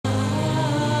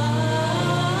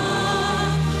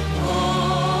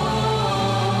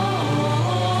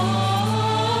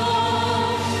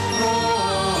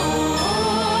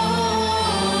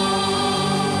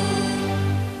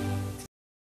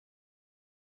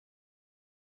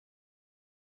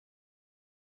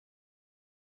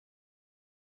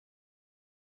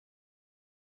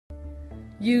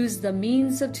Use the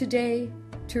means of today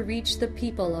to reach the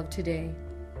people of today.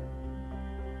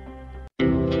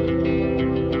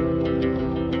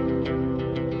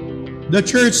 The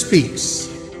Church Speaks,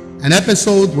 an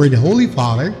episode where the Holy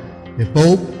Father, the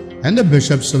Pope, and the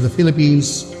bishops of the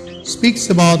Philippines speaks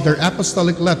about their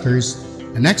apostolic letters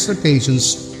and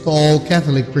exhortations to all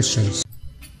Catholic Christians.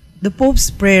 The Pope's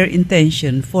prayer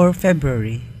intention for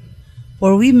February,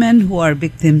 for women who are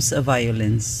victims of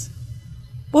violence.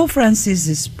 Pope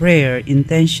Francis's prayer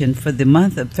intention for the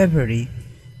month of February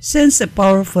sends a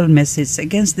powerful message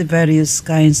against the various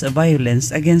kinds of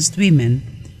violence against women,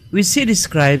 which he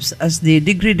describes as the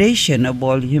degradation of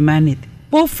all humanity.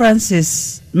 Pope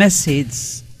Francis'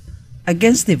 message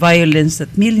against the violence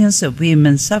that millions of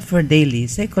women suffer daily,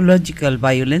 psychological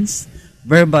violence,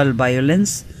 verbal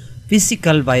violence,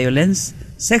 physical violence,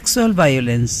 sexual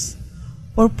violence.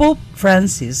 For Pope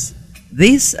Francis,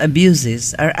 these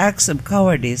abuses are acts of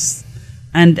cowardice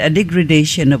and a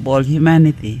degradation of all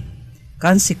humanity.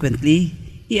 Consequently,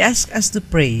 he asks us to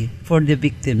pray for the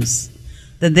victims,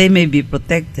 that they may be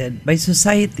protected by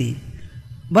society.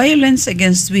 Violence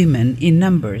against women in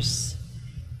numbers.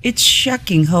 It's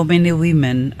shocking how many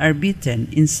women are beaten,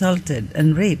 insulted,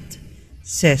 and raped,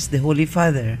 says the Holy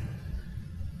Father.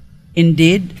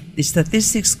 Indeed, the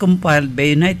statistics compiled by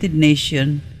United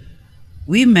Nations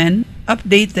Women,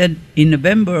 updated in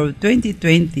November of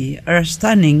 2020, are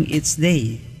stunning each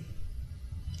day.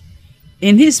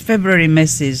 In his February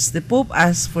message, the Pope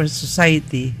asks for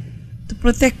society to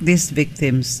protect these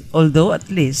victims, although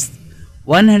at least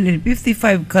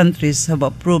 155 countries have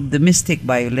approved domestic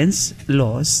violence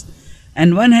laws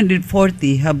and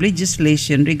 140 have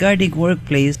legislation regarding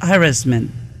workplace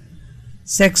harassment,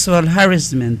 sexual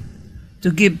harassment.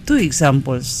 To give two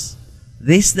examples,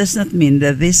 this does not mean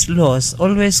that these laws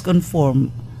always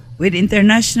conform with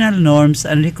international norms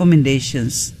and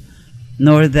recommendations,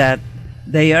 nor that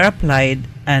they are applied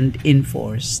and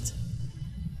enforced.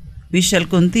 We shall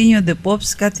continue the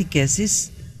Pope's catechesis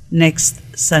next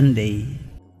Sunday.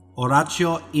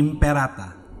 Oratio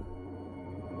Imperata.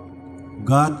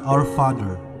 God our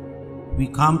Father, we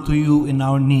come to you in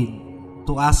our need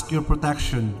to ask your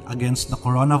protection against the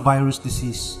coronavirus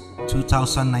disease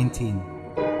 2019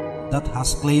 that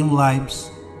has claimed lives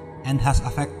and has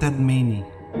affected many.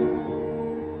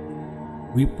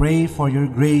 We pray for your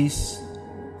grace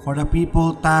for the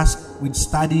people tasked with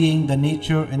studying the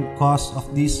nature and cause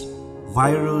of this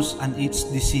virus and its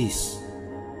disease,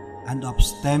 and of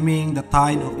stemming the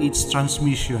tide of its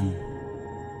transmission.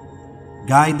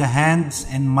 Guide the hands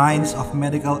and minds of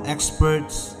medical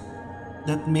experts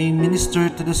that may minister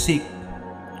to the sick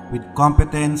with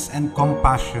competence and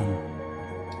compassion.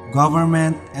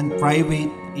 Government and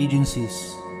private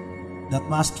agencies that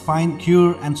must find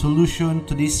cure and solution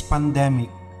to this pandemic.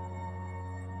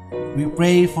 We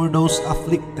pray for those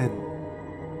afflicted.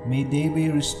 May they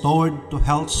be restored to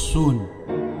health soon.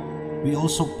 We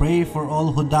also pray for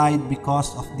all who died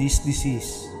because of this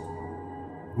disease.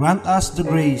 Grant us the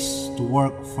grace to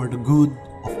work for the good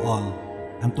of all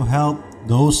and to help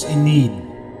those in need.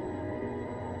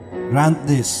 Grant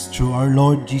this through our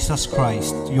Lord Jesus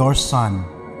Christ, your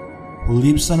Son, who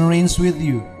lives and reigns with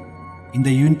you in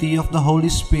the unity of the Holy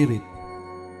Spirit,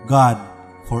 God,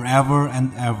 forever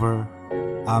and ever.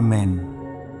 Amen.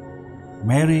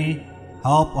 Mary,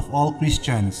 help of all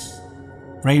Christians,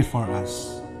 pray for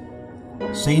us.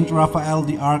 Saint Raphael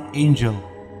the Archangel,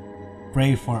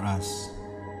 pray for us.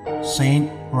 Saint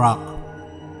Roch,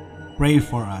 pray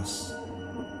for us.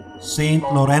 Saint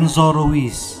Lorenzo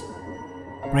Ruiz,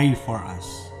 pray for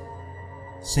us.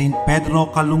 Saint Pedro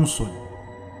Calungsod,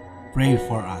 pray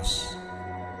for us.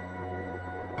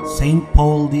 Saint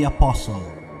Paul the Apostle,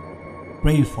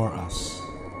 pray for us.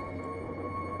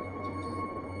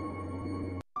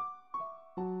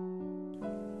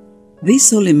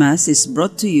 This Holy Mass is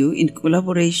brought to you in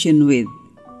collaboration with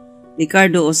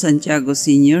Ricardo O. Santiago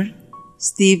Sr.,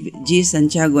 Steve G.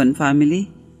 Santiago and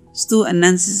family, Stu and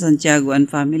Nancy Santiago and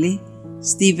family,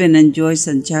 Stephen and Joy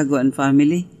Santiago and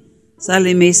family,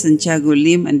 Sally Mae Santiago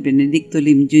Lim and Benedicto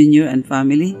Lim Jr. and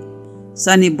family,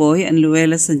 Sunny Boy and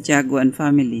Luella Santiago and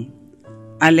family,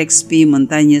 Alex P.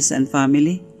 Montañez and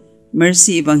family,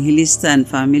 Mercy Evangelista and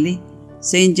family,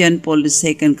 St. John Paul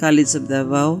II College of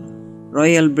Davao,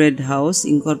 Royal Bread House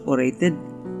Incorporated,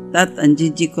 Tat and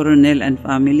Gigi Coronel and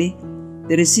family,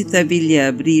 Teresita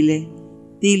Villa Abrile,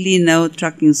 T. Now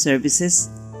Trucking Services,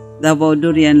 Davao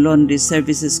Durian Laundry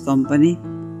Services Company,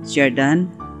 Jardan,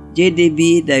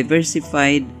 JDB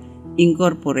Diversified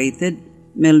Incorporated,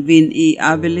 Melvin E.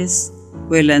 Abeles,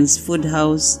 Quelans Food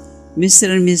House,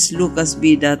 Mr. and Miss Lucas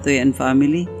B. Datoy and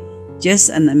family, Jess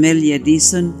and Amelia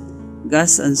Dison,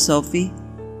 Gus and Sophie,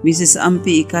 Mrs.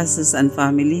 Ampi Icasas and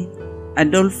family,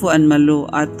 Adolfo and Malu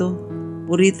Ato,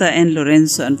 Purita and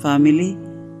Lorenzo and family,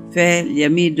 Fe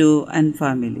Yamido and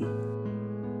family.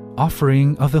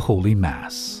 Offering of the Holy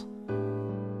Mass.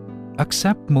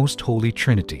 Accept, Most Holy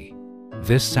Trinity,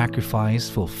 this sacrifice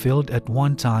fulfilled at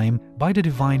one time by the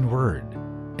divine word,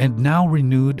 and now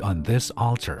renewed on this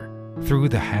altar through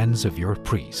the hands of your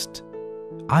priest.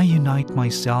 I unite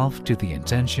myself to the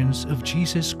intentions of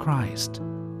Jesus Christ,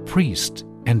 priest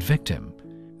and victim,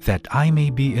 that I may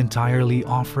be entirely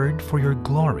offered for your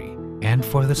glory and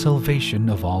for the salvation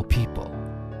of all people.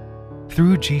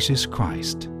 Through Jesus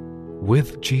Christ,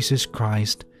 with Jesus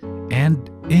Christ, and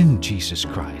in Jesus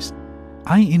Christ,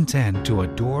 I intend to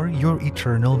adore your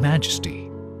eternal majesty,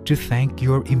 to thank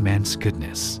your immense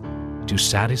goodness, to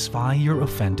satisfy your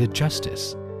offended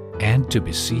justice, and to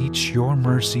beseech your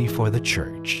mercy for the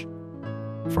Church,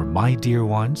 for my dear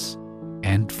ones,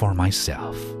 and for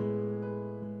myself.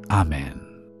 Amen.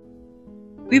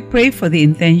 We pray for the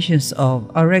intentions of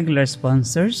our regular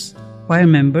sponsors, choir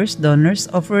members, donors,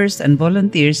 offerers, and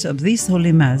volunteers of this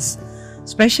Holy Mass,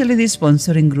 especially the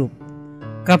sponsoring group: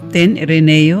 Captain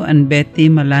Ireneo and Betty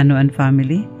Malano and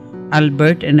family,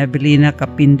 Albert and Abelina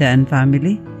Capinda and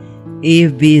family,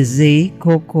 AVZ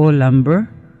Coco Lumber,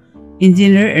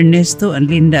 Engineer Ernesto and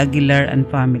Linda Aguilar and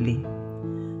family.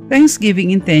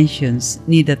 Thanksgiving intentions: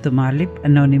 Nida Tumalip,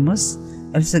 Anonymous,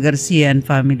 Elsa Garcia and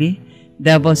family,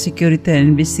 Davao Security and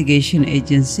Investigation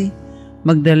Agency,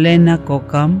 Magdalena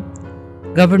Cocam,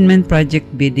 Government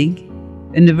Project Bidding,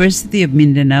 University of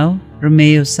Mindanao,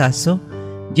 Romeo Sasso,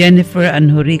 Jennifer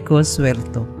Anjorico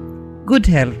Suelto. Good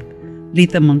health: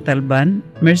 Lita Montalban,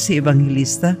 Mercy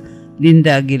Evangelista,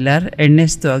 Linda Aguilar,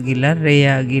 Ernesto Aguilar,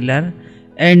 Rhea Aguilar,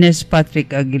 Ernest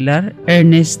Patrick Aguilar,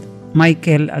 Ernest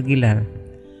Michael Aguilar.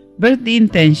 Birthday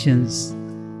intentions: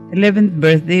 11th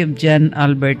birthday of John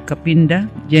Albert Capinda,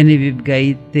 Genevieve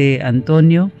Gaite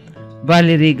Antonio,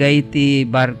 Valerie Gaite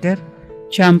Barker,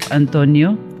 Champ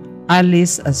Antonio,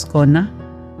 Alice Ascona,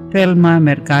 Thelma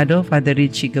Mercado, Father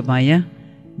Richie Gamaya,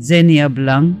 Zenia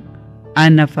Blang,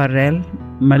 Ana Farrell,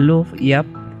 Maluf Yap,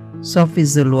 Sophie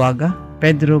Zuluaga,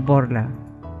 Pedro Borla.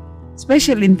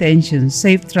 Special intentions: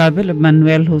 safe travel of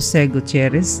Manuel Jose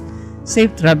Gutierrez,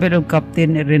 safe travel of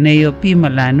Captain Ireneo P.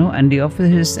 Malano and the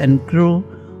officers and crew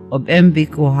of MV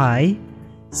Kuhai,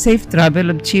 safe travel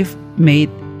of Chief Mate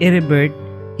Heribert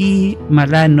E.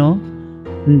 Malano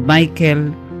and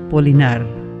Michael Polinar.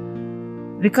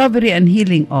 Recovery and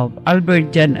healing of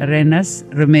Albert Jan Arenas,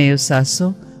 Romeo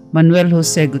Sasso, Manuel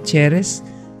Jose Gutierrez,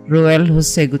 Roel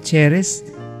Jose Gutierrez,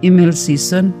 Emil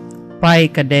Sison, Pai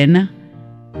Cadena,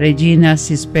 Regina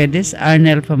Cespedes,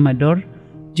 Arnel Famador,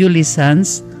 Julie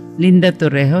Sanz, Linda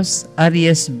Torrejos,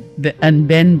 Arias and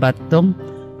Ben Batong,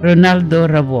 Ronaldo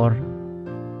Rabor.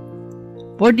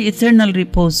 For the eternal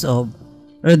repose of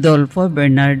Rodolfo,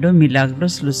 Bernardo,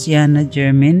 Milagros, Luciana,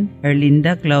 Germain,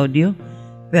 Erlinda, Claudio,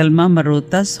 Velma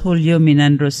Marutas, Julio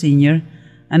Minandro Sr.,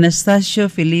 Anastasio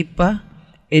Filipa,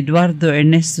 Eduardo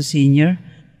Ernesto Sr.,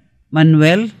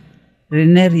 Manuel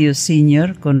Renerio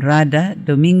Sr., Conrada,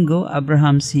 Domingo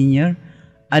Abraham Sr.,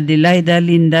 Adelaida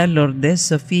Linda Lourdes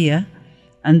Sofia,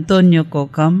 Antonio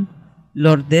Cocam,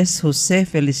 Lourdes Jose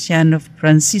Feliciano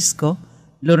Francisco,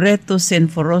 Loreto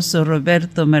Senforoso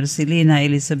Roberto Marcelina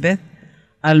Elizabeth,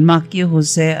 Almaquio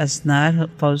Jose Aznar,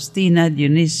 Faustina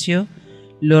Dionisio,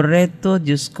 Loreto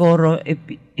Dioscoro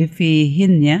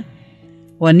Efiginia,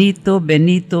 Juanito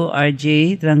Benito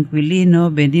RJ, Tranquilino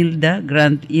Benilda,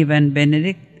 Grant Ivan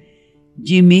Benedict,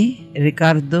 Jimmy,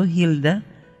 Ricardo, Hilda,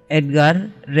 Edgar,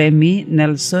 Remy,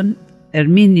 Nelson,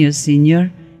 Herminio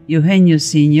Sr., Eugenio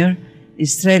Sr.,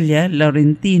 Estrella,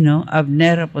 Laurentino,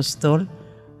 Abner Apostol,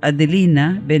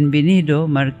 Adelina, Benvenido,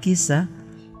 Marquisa,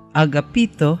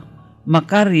 Agapito,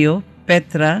 Macario,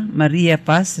 Petra, Maria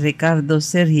Paz, Ricardo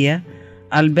Sergia,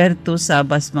 Alberto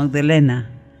Sabas Magdalena.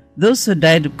 Those who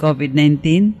died of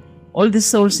COVID-19, all the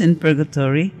souls in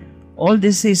purgatory, all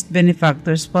deceased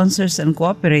benefactors, sponsors, and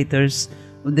cooperators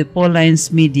of the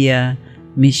Paulines Media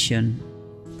Mission.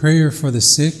 Prayer for the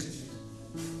sick.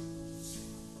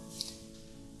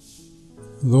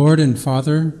 Lord and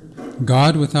Father,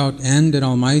 God without end and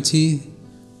almighty,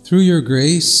 through your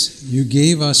grace you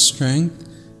gave us strength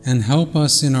and help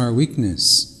us in our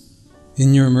weakness.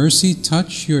 In your mercy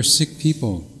touch your sick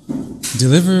people,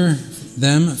 deliver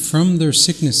them from their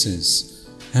sicknesses,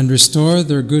 and restore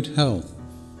their good health,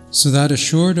 so that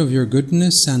assured of your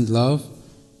goodness and love,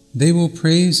 they will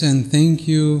praise and thank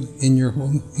you in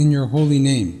your holy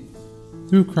name.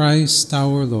 Through Christ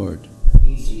our Lord.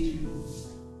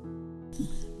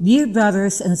 Dear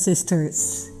brothers and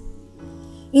sisters,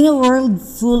 in a world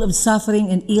full of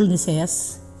suffering and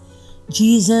illnesses,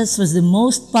 Jesus was the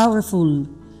most powerful,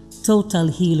 total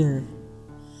healer.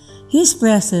 His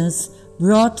presence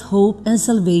brought hope and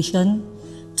salvation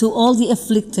to all the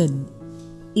afflicted,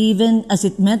 even as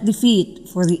it meant defeat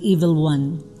for the evil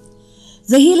one.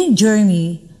 The healing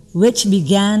journey, which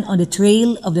began on the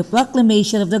trail of the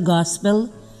proclamation of the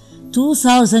gospel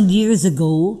 2,000 years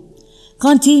ago,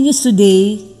 continues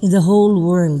today in the whole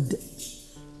world.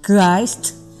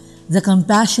 Christ, the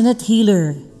compassionate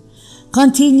healer,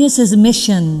 continues his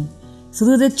mission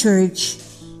through the church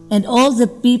and all the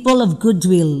people of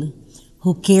goodwill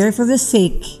who care for the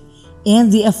sick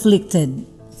and the afflicted.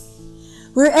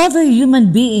 Wherever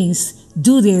human beings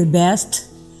do their best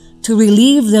to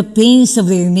relieve the pains of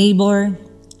their neighbor,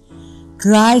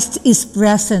 Christ is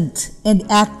present and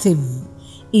active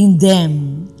in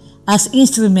them as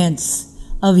instruments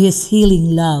of His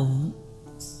healing love.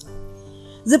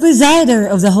 The presider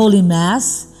of the Holy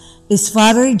Mass is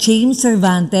Father James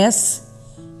Cervantes,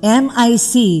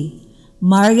 MIC,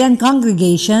 Marian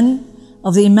Congregation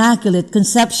of the Immaculate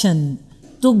Conception,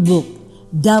 Tugbok,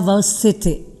 Davao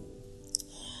City.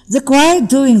 The choir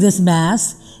during this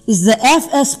Mass is the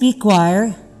FSP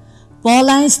Choir,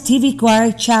 Paulines TV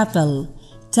Choir Chapel,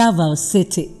 Davao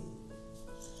City.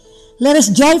 Let us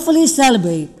joyfully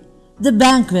celebrate the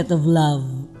banquet of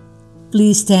love.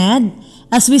 Please stand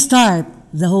as we start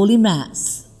the Holy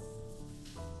Mass.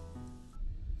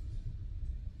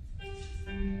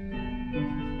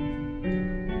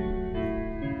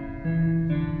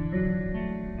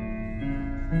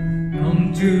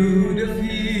 Come to the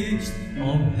feast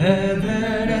of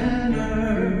heaven and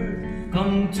earth.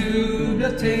 Come to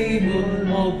the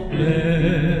table of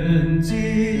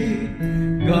plenty.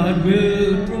 God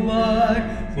will provide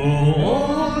for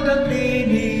all that we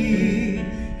need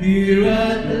here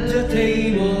at the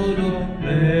table of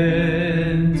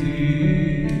plenty.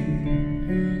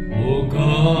 Oh,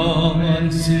 come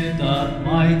and sit at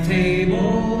my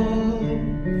table,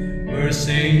 where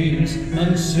saints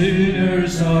and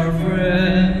sinners are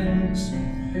friends.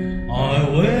 I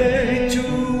wait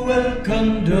to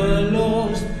welcome the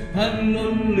lost and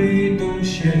lonely, to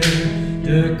share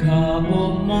the cup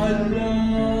of my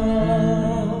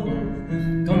love.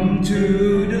 Come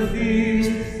to the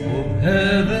feast of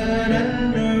heaven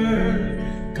and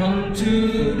earth. Come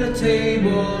to the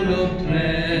table of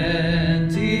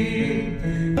plenty.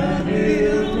 God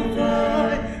will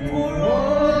provide for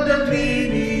all that we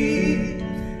need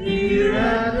here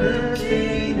at the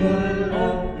table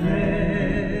of plenty.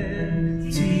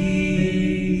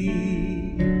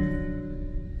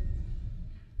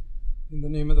 In the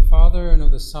name of the Father, and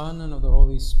of the Son, and of the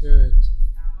Holy Spirit.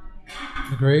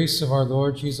 The grace of our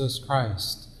Lord Jesus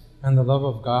Christ, and the love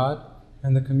of God,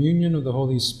 and the communion of the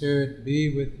Holy Spirit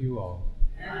be with you all.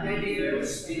 And with your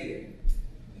spirit.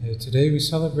 Today we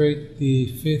celebrate the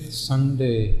 5th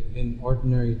Sunday in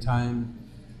Ordinary Time.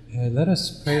 Let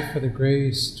us pray for the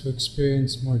grace to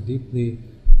experience more deeply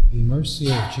the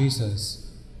mercy of Jesus,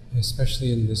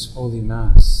 especially in this Holy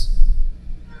Mass.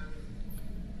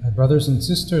 Brothers and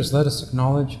sisters, let us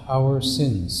acknowledge our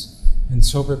sins and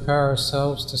so prepare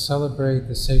ourselves to celebrate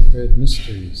the sacred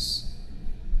mysteries.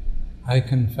 I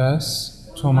confess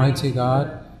to Almighty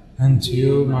God and to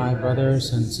you, my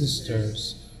brothers and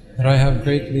sisters, that I have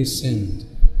greatly sinned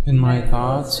in my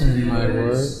thoughts and in my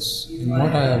words, in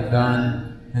what I have done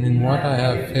and in what I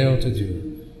have failed to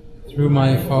do, through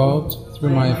my fault, through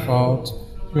my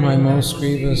most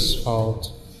grievous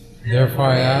fault. Therefore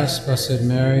I ask Blessed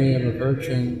Mary, ever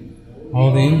Virgin,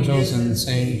 all the angels and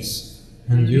saints,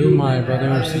 and you, my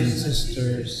brothers and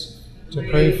sisters, to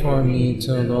pray for me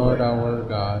to the Lord our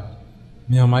God.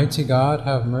 May Almighty God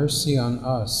have mercy on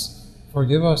us,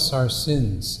 forgive us our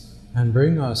sins, and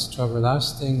bring us to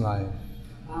everlasting life.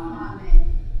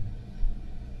 Amen.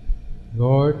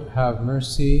 Lord, have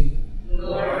mercy.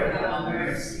 Lord, have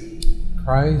mercy.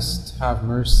 Christ, have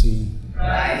mercy.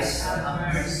 Christ,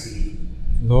 have mercy.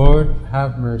 Lord,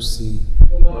 have mercy.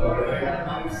 Lord,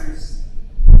 have mercy.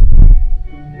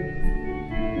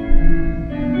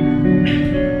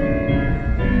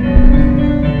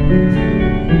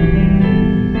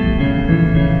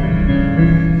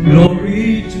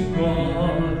 Glory to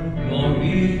God,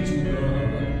 glory to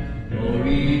God,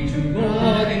 glory to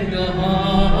God in the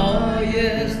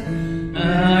highest,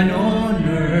 and on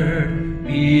earth,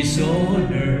 peace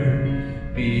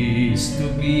to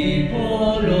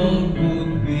people of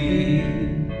good will.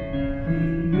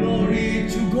 Glory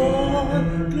to God,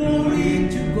 glory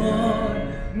to God,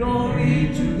 glory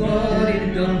to God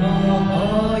in the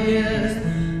highest,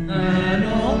 and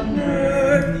on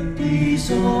earth, peace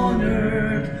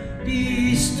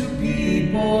to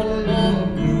people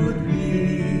of good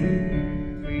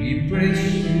will. We praise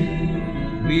you,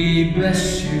 We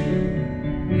bless you,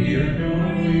 we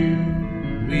adore you,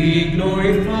 we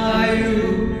glorify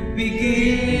you, we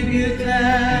give you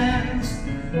thanks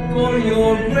for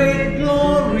your great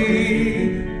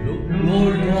glory,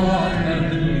 Lord God,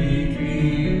 heavenly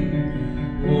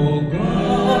King. O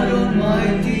God,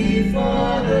 Almighty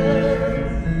Father,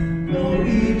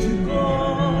 glory to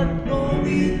God,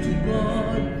 glory to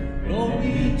God,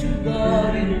 glory to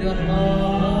God in the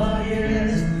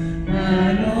highest,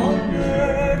 and on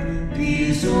earth,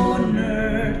 peace on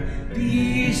earth,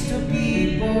 peace to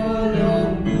people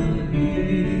of good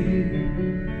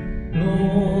will.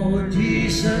 Lord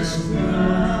Jesus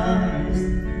Christ,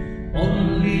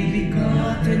 only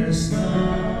begotten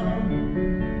Son,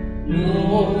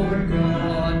 Lord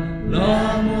God,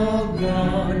 Lamb of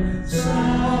God,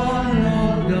 Son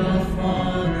of the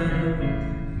Father,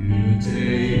 you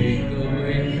take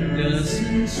away the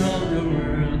sins of the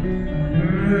world,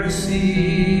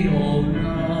 mercy on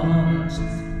us.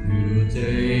 You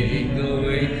take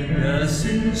away the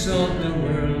sins of the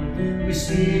world,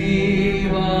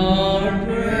 receive our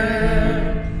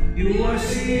prayer. You are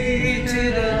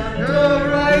seated at the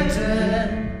right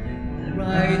hand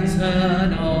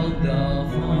of the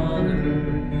Father.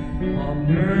 Have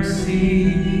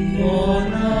mercy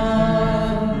on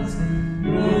us.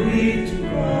 Glory to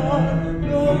God,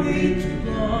 glory to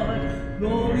God,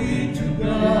 glory to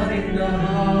God in the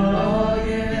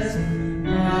highest,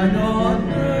 and on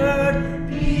earth,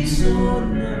 peace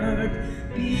on earth,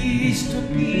 peace to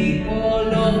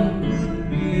people of good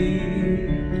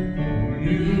will.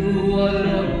 You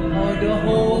alone are the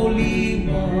Holy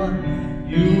One,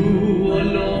 you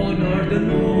alone are the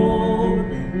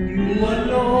Lord, you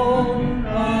alone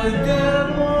are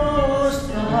the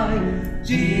Most High,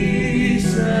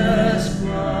 Jesus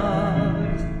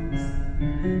Christ.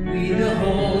 With the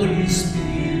Holy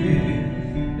Spirit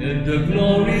and the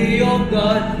glory of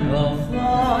God the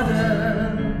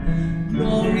Father,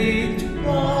 glory to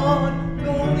God,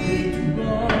 glory to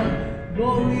God,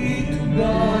 glory to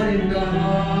God in the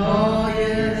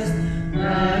highest,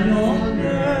 and on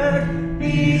earth,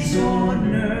 peace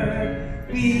on earth,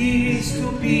 peace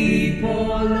to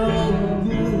people of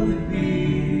good will.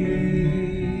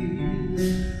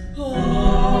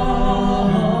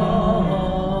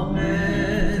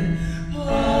 Amen.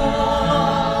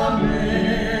 Amen.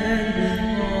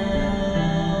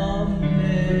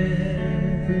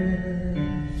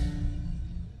 Amen.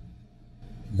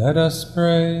 Let us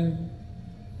pray.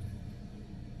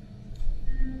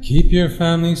 Keep your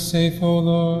family safe, O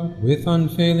Lord, with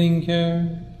unfailing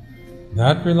care,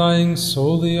 that relying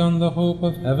solely on the hope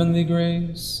of heavenly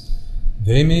grace,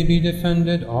 they may be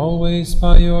defended always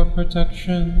by your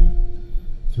protection.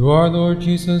 Through our Lord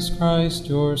Jesus Christ,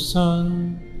 your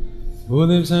Son, who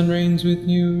lives and reigns with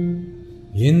you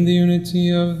in the unity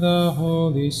of the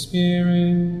Holy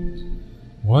Spirit,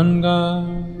 one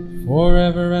God,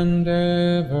 forever and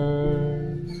ever.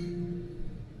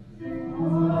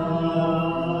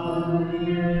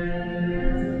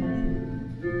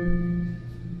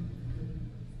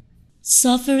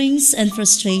 Sufferings and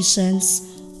frustrations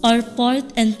are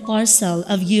part and parcel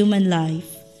of human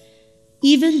life.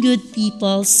 Even good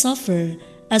people suffer,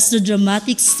 as the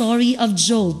dramatic story of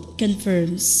Job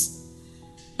confirms.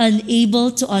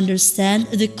 Unable to understand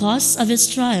the cause of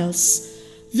his trials,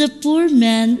 the poor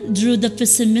man drew the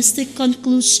pessimistic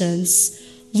conclusions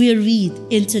we read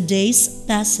in today's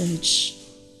passage.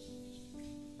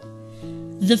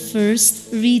 The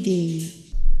first reading.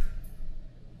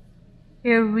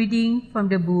 A reading from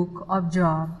the book of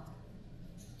Job.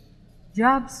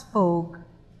 Job spoke,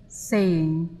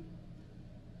 saying,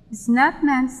 Is not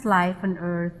man's life on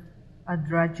earth a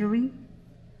drudgery?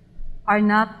 Are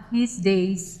not his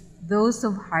days those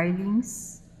of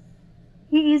hirelings?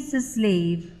 He is a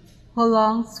slave who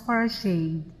longs for a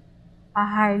shade, a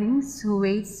hireling who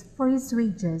waits for his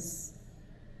wages.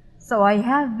 So I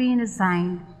have been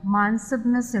assigned months of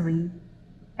misery,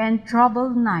 and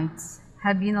troubled nights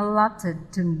have been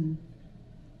allotted to me.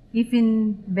 If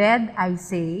in bed I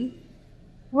say,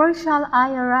 Where shall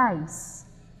I arise?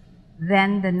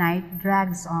 Then the night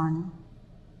drags on.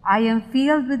 I am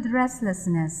filled with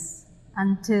restlessness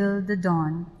until the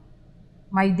dawn.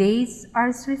 My days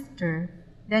are swifter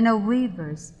than a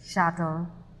waver's shuttle.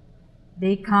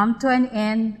 They come to an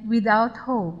end without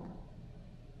hope.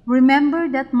 Remember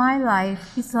that my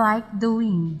life is like the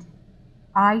wind.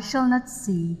 I shall not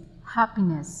see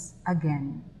happiness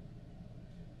again.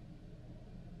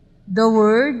 The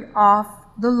word of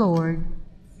the Lord.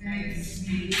 Thanks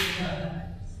be to God.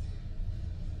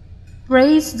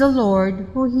 Praise the Lord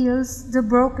who heals the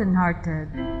brokenhearted.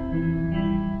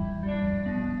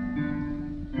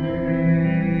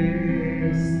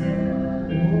 Praise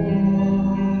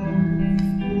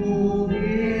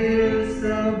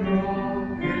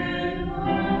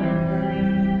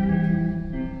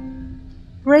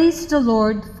Praise the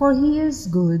Lord, for he is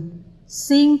good.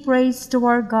 Sing praise to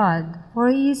our God, for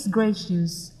he is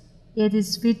gracious. It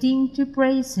is fitting to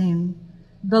praise him.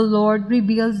 The Lord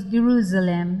rebuilds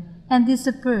Jerusalem, and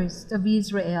dispersed of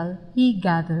Israel he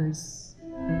gathers.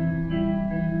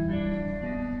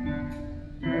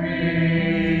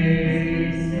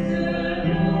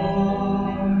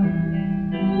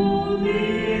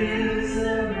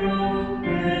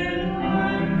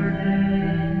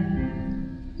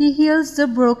 He heals the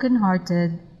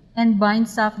brokenhearted and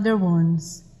binds up their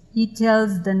wounds. He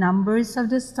tells the numbers of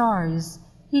the stars.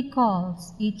 He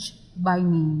calls each by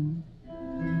name.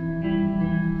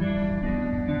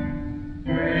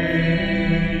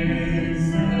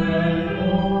 Praise the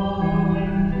Lord,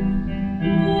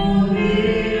 who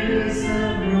heals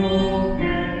the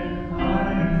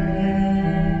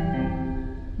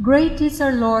brokenhearted. Great is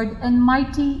our Lord and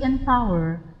mighty in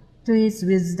power. To his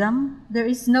wisdom there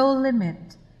is no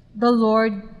limit. The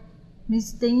Lord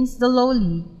disdains the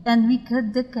lowly, and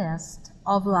wicked the cast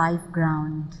of life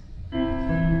ground.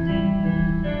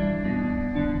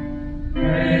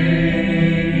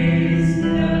 Praise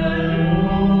the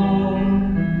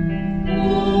Lord,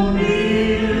 who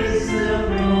heals the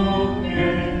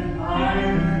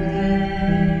brokenhearted.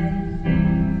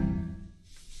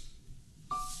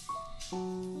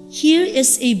 Here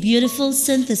is a beautiful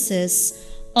synthesis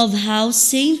of how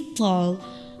St. Paul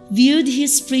viewed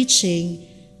his preaching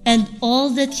and all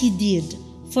that he did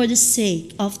for the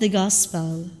sake of the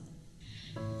gospel.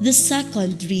 The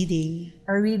second reading.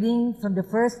 A reading from the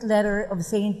first letter of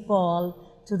St. Paul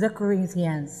to the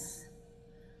Corinthians.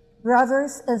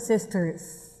 Brothers and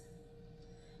sisters,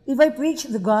 if I preach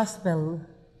the gospel,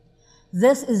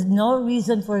 this is no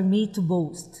reason for me to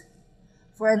boast,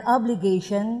 for an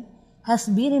obligation has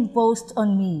been imposed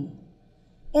on me,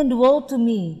 and woe to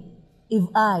me if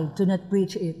I do not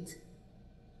preach it.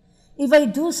 If I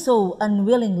do so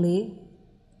unwillingly,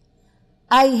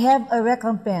 I have a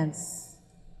recompense,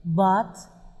 but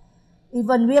if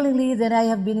unwillingly, then I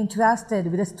have been entrusted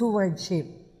with a stewardship.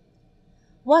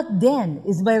 What then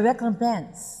is my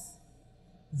recompense?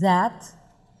 That,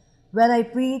 when I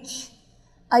preach,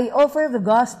 I offer the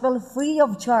gospel free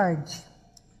of charge,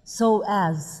 so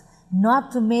as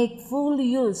not to make full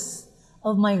use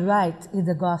of my right in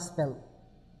the gospel.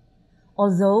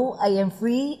 Although I am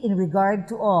free in regard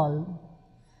to all,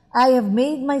 I have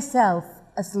made myself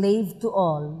a slave to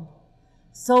all,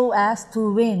 so as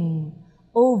to win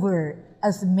over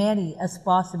as many as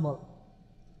possible.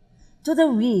 To the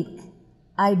weak,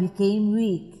 I became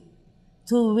weak,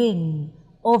 to win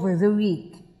over the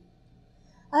weak.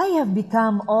 I have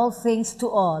become all things to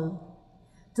all,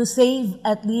 to save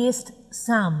at least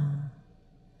some.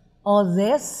 All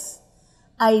this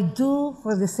I do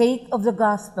for the sake of the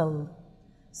gospel,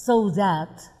 so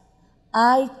that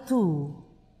I too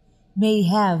may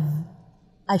have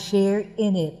a share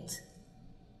in it.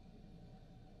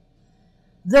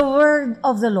 The word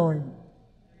of the Lord.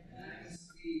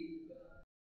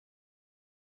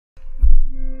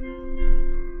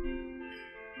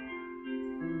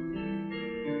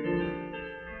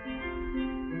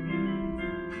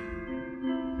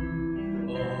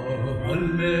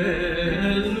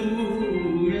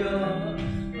 Hallelujah, hallelujah,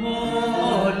 hallelujah,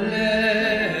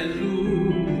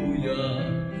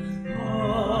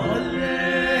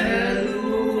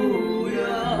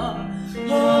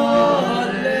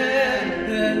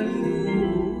 hallelujah.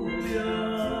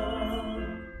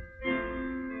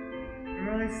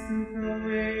 Christ took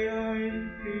away our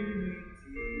infirmities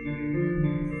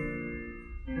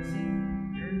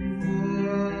and bore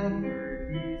our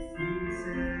diseases.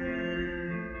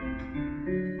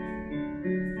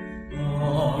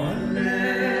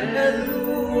 Hallelujah,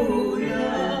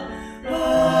 hallelujah,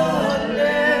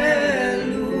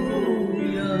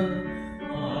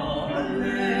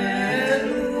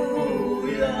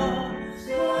 hallelujah,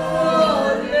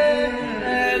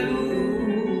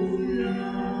 hallelujah.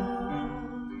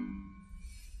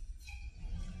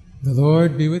 The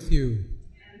Lord be with you.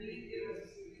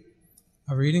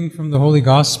 A reading from the Holy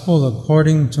Gospel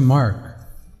according to Mark.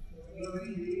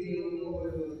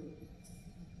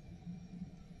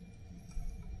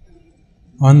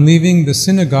 On leaving the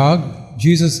synagogue,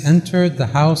 Jesus entered the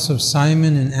house of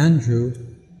Simon and Andrew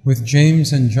with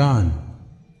James and John.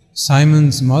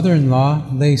 Simon's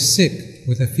mother-in-law lay sick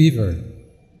with a fever.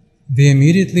 They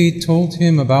immediately told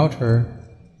him about her.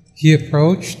 He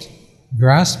approached,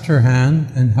 grasped her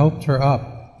hand, and helped her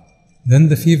up. Then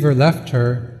the fever left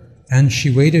her, and she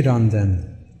waited on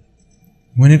them.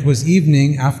 When it was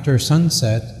evening after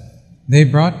sunset, they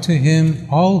brought to him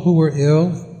all who were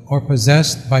ill or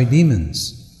possessed by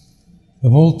demons. The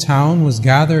whole town was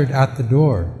gathered at the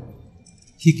door.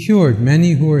 He cured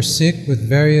many who were sick with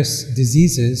various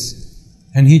diseases,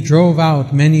 and he drove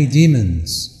out many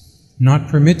demons, not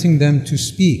permitting them to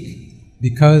speak,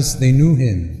 because they knew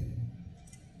him.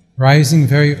 Rising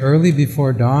very early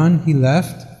before dawn, he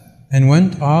left and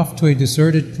went off to a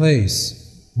deserted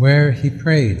place, where he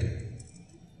prayed.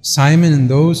 Simon and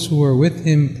those who were with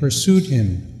him pursued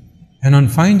him, and on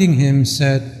finding him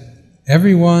said,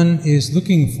 "Everyone is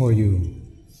looking for you."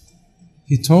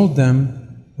 He told them,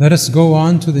 "Let us go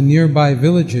on to the nearby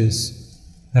villages,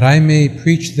 that I may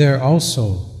preach there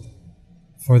also.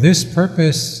 For this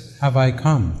purpose have I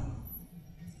come."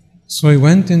 So he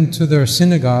went into their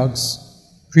synagogues,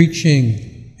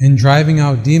 preaching and driving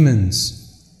out demons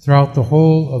throughout the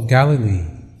whole of Galilee.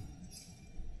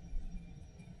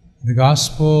 The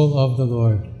Gospel of the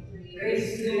Lord.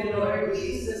 Praise to the Lord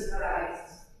Jesus Christ.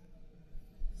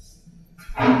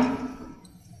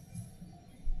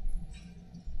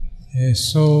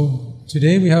 So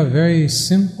today we have a very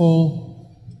simple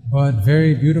but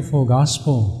very beautiful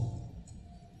gospel.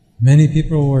 Many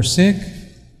people were sick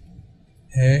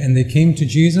and they came to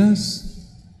Jesus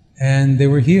and they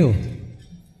were healed.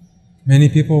 Many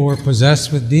people were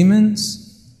possessed with demons.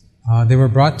 They were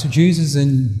brought to Jesus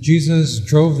and Jesus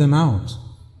drove them out,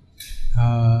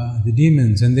 the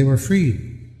demons, and they were freed.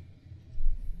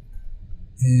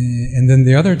 And then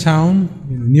the other town,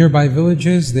 nearby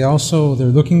villages, they're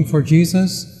looking for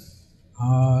Jesus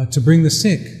to bring the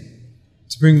sick,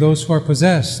 to bring those who are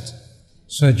possessed,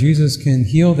 so that Jesus can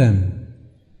heal them.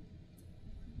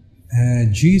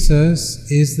 Jesus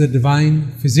is the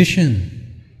divine physician.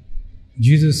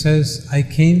 Jesus says, "I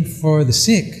came for the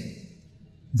sick.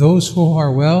 Those who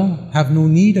are well have no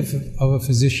need of a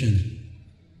physician."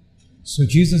 So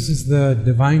Jesus is the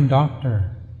divine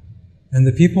doctor. And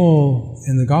the people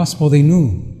in the gospel, they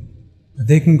knew that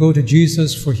they can go to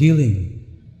Jesus for healing.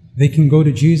 They can go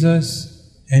to Jesus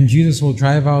and Jesus will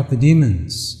drive out the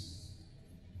demons.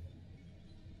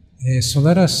 So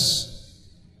let us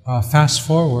fast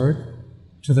forward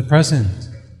to the present.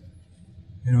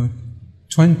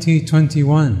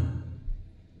 2021.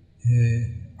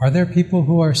 Are there people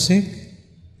who are sick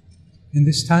in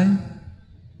this time?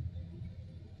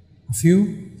 A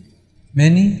few?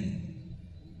 Many?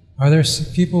 Are there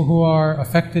people who are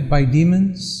affected by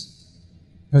demons?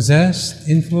 Possessed,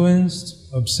 influenced,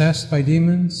 obsessed by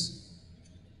demons?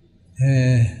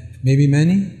 Maybe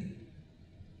many?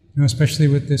 Especially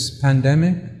with this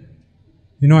pandemic.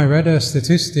 I read a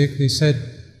statistic. They said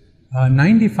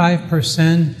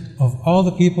 95% of all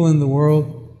the people in the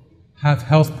world have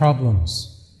health problems.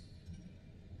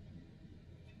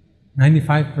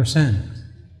 95%.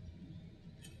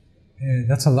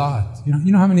 That's a lot.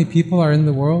 You know how many people are in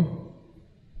the world?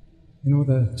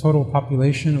 The total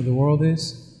population of the world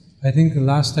is? I think the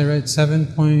last I read,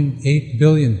 7.8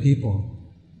 billion people.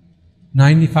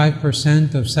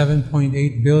 95% of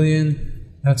 7.8 billion,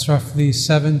 that's roughly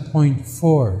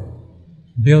 7.4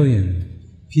 billion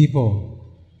people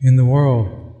in the world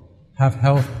have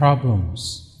health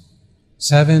problems.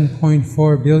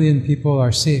 7.4 billion people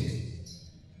are sick.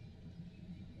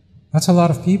 That's a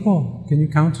lot of people. Can you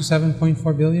count to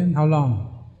 7.4 billion? How long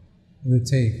will it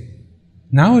take?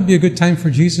 Now would be a good time for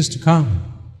Jesus to come.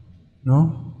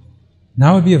 No?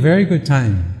 Now would be a very good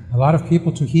time. A lot of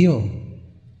people to heal.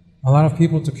 A lot of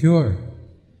people to cure.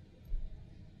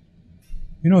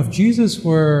 If Jesus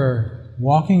were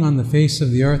walking on the face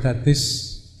of the earth at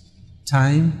this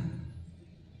time,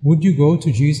 would you go to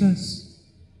Jesus?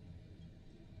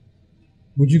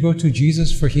 Would you go to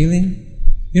Jesus for healing?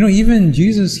 Even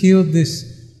Jesus healed this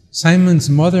Simon's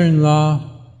mother-in-law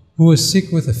who was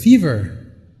sick with a fever.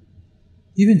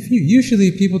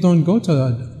 Usually people don't go to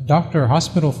a doctor or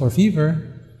hospital for fever,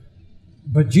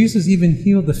 but Jesus even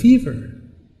healed the fever.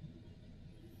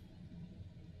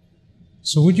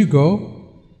 So would you go?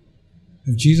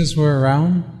 If Jesus were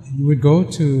around, you would go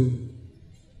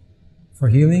for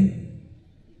healing?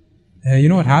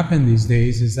 What happened these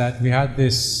days is that we had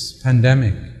this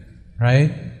pandemic,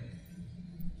 right?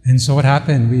 And so what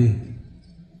happened?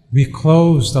 We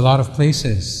closed a lot of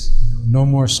places. No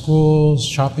more schools,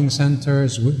 shopping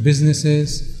centers,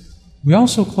 businesses. We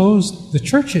also closed the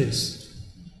churches,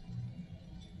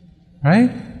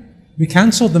 right? We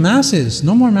canceled the masses.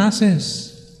 No more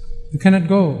masses. You cannot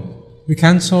go. We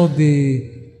canceled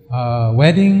the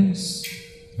weddings,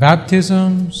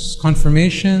 baptisms,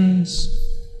 confirmations,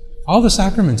 all the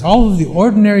sacraments, all of the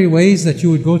ordinary ways that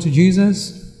you would go to Jesus.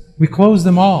 We closed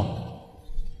them all.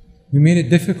 We made it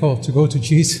difficult to go to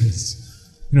Jesus.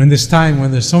 In this time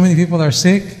when there's so many people are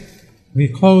sick, we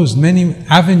closed many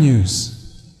avenues,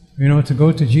 to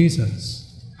go to Jesus.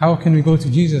 How can we go to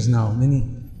Jesus now? Many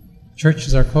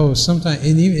churches are closed. Sometimes,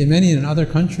 in many other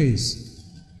countries,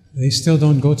 they still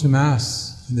don't go to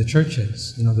Mass in the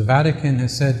churches. The Vatican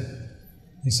has said,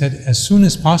 as soon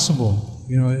as possible,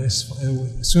 as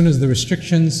soon as the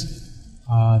restrictions,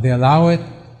 they allow it,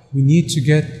 we need to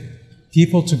get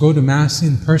people to go to Mass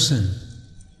in person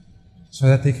so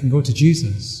that they can go to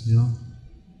Jesus,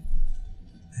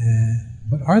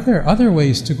 But are there other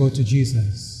ways to go to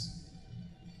Jesus?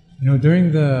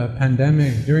 During the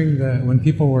pandemic, when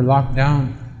people were locked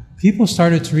down, people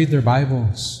started to read their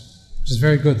Bibles, which is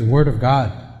very good, the Word of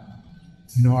God.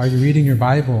 Are you reading your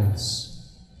Bibles?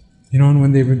 And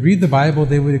when they would read the Bible,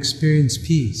 they would experience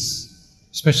peace,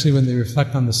 especially when they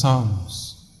reflect on the Psalms.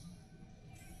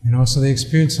 So they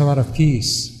experienced a lot of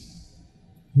peace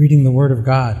reading the Word of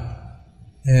God.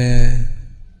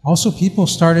 Also, people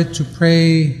started to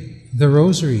pray the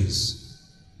rosaries.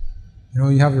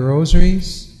 You have the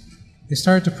rosaries. They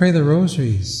started to pray the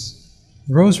rosaries.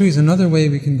 The rosary is another way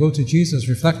we can go to Jesus,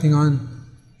 reflecting on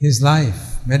His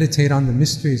life, meditate on the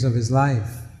mysteries of His life.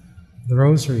 The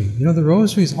rosary. The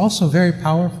rosary is also very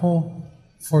powerful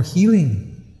for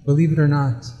healing, believe it or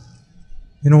not.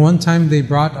 One time they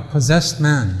brought a possessed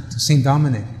man to St.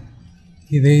 Dominic.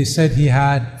 They said he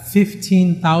had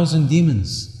 15,000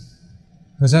 demons,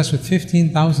 possessed with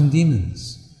 15,000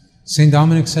 demons. St.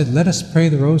 Dominic said, let us pray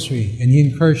the rosary, and he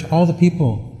encouraged all the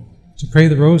people to pray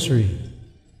the rosary.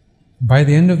 By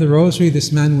the end of the rosary,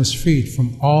 this man was freed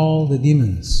from all the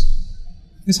demons.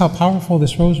 This is how powerful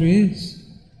this rosary is.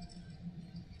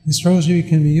 This rosary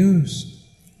can be used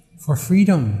for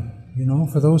freedom,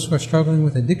 for those who are struggling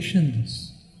with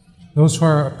addictions, those who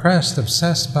are oppressed,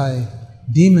 obsessed by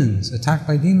demons, attacked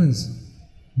by demons.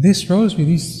 This rosary,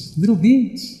 these little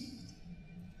beads,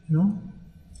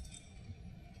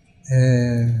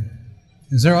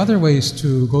 Is there other ways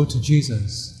to go to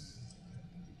Jesus?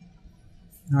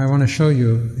 Now I want to show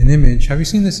you an image. Have you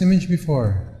seen this image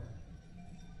before?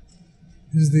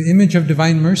 This is the image of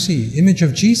divine mercy, image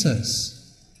of Jesus.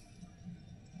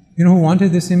 You know who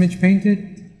wanted this image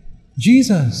painted?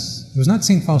 Jesus. It was not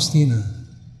St. Faustina.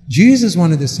 Jesus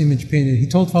wanted this image painted. He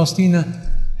told Faustina,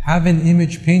 have an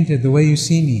image painted the way you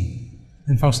see me.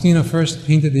 And Faustina first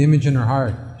painted the image in her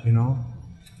heart,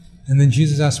 And then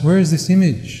Jesus asked, where is this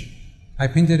image? I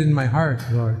painted it in my heart,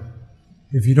 Lord.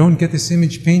 If you don't get this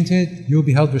image painted, you'll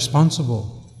be held responsible.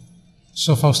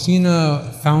 So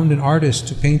Faustina found an artist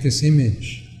to paint this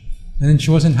image. And then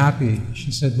she wasn't happy.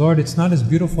 She said, Lord, it's not as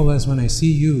beautiful as when I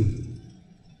see you.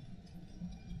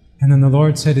 And then the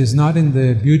Lord said, it's not in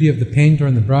the beauty of the paint or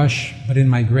in the brush, but in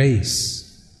my grace.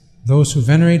 Those who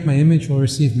venerate my image will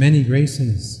receive many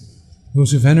graces.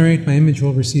 Those who venerate my image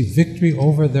will receive victory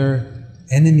over their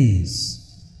enemies.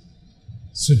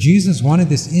 So Jesus wanted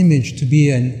this image to be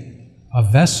a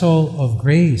vessel of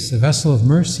grace, a vessel of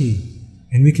mercy.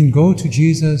 And we can go to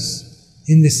Jesus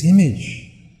in this image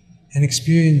and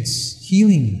experience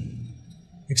healing,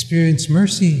 experience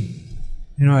mercy.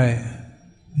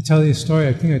 I tell you a story,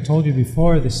 I think I told you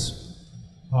before, this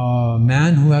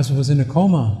man who was in a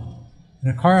coma, in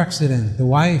a car accident. The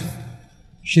wife,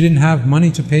 she didn't have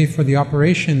money to pay for the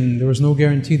operation. There was no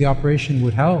guarantee the operation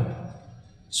would help.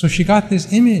 So she got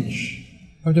this image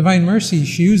of divine mercy.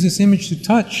 She used this image to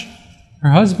touch her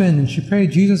husband, and she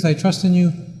prayed, Jesus, I trust in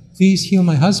you. Please heal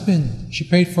my husband. She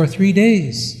prayed for 3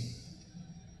 days.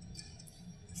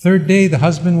 Third day, the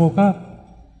husband woke up.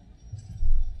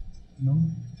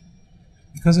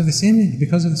 Because of this image,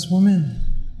 because of this woman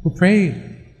who prayed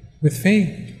with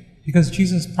faith, because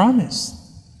Jesus promised,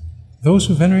 those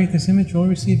who venerate this image will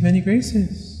receive many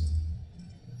graces.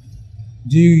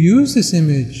 Do you use this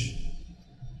image?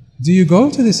 Do you go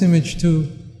to this image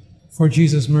for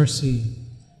Jesus' mercy?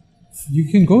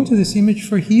 You can go to this image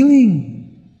for healing.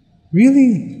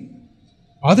 Really.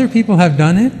 Other people have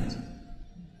done it.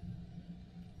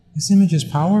 This image is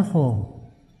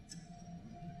powerful.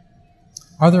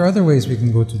 Are there other ways we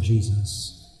can go to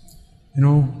Jesus?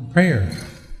 Prayer.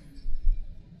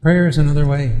 Prayer is another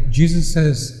way. Jesus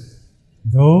says,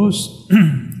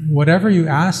 whatever you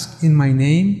ask in my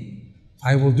name,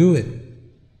 I will do it.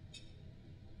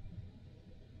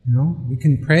 We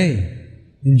can pray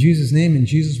in Jesus' name and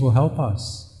Jesus will help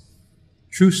us.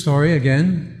 True story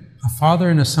again, a father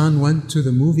and a son went to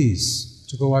the movies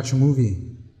to go watch a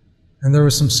movie. And there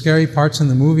were some scary parts in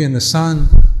the movie, and the son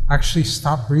actually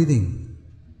stopped breathing.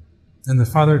 And the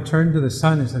father turned to the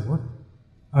son and said, what?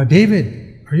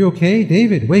 David, are you okay?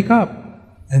 David, wake up.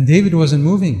 And David wasn't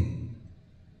moving.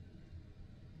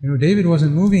 David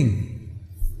wasn't moving.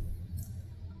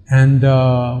 And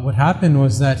what happened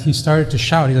was that he started to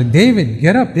shout. He's like, David,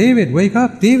 get up. David, wake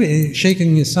up. David, and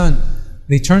shaking his son.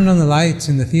 They turned on the lights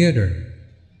in the theater.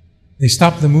 They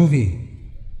stopped the movie.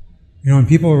 And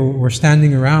people were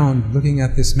standing around looking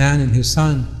at this man and his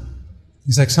son.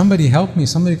 He's like, somebody help me,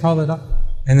 somebody call it up.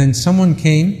 And then someone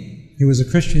came, he was a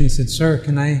Christian, he said, sir,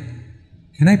 can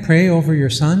I pray over your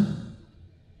son?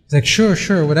 He's like,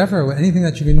 sure, whatever, anything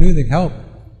that you can do to help.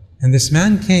 And this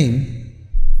man came,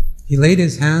 he laid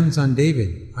his hands on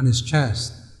David, on his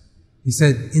chest. He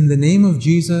said, in the name of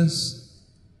Jesus,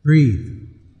 breathe.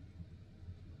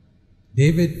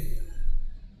 David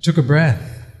took a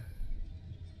breath.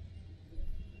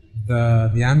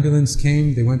 The ambulance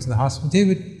came, they went to the hospital.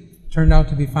 David turned out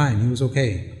to be fine, he was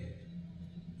okay.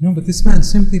 But this man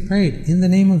simply prayed, in the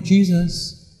name of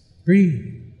Jesus, breathe.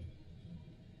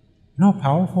 You know how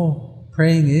powerful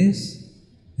praying is?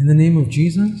 In the name of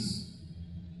Jesus?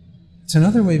 It's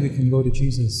another way we can go to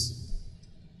Jesus,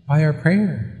 by our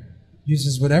prayer.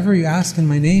 Jesus, whatever you ask in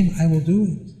my name, I will do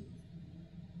it.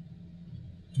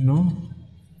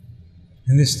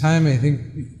 And this time I think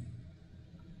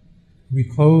we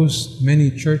closed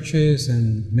many churches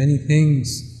and many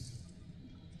things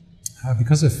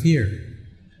because of fear.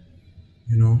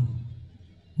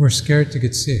 We're scared to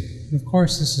get sick. And of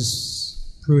course, this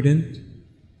is prudent.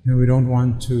 We don't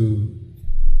want to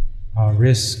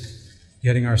risk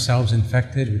getting ourselves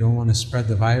infected. We don't want to spread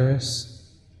the virus.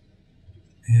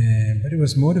 But it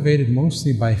was motivated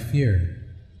mostly by fear.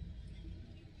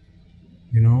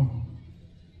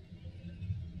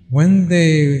 When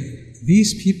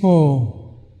these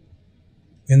people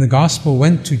in the gospel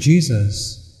went to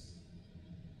Jesus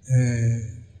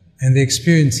and they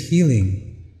experienced healing,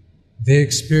 they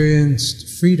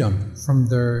experienced freedom from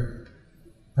their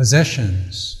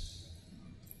possessions.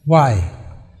 Why?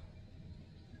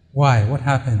 What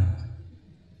happened?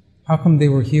 How come they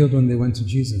were healed when they went to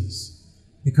Jesus?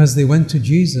 Because they went to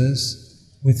Jesus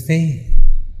with faith.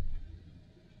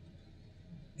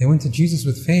 They went to Jesus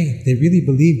with faith. They really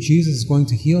believed Jesus is going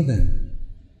to heal them.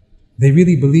 They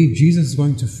really believed Jesus is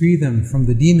going to free them from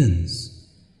the demons.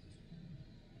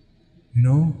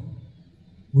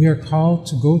 We are called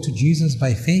to go to Jesus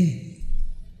by faith.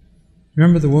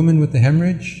 Remember the woman with the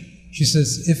hemorrhage? She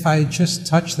says, if I just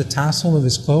touch the tassel of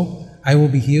his cloak, I will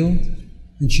be healed.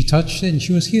 And she touched it and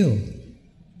she was healed.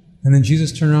 And then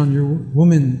Jesus turned around,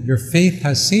 woman, your faith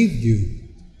has saved you.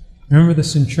 Remember the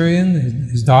centurion,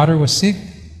 his daughter was sick?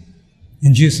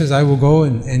 And Jesus says, I will go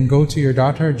and go to your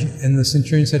daughter. And the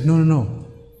centurion said, no.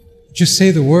 Just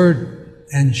say the word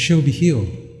and she'll be healed.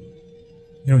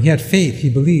 He had faith, he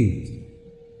believed.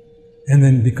 And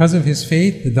then because of his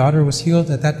faith, the daughter was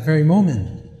healed at that very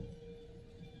moment.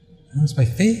 That was by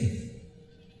faith.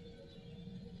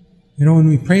 When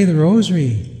we pray the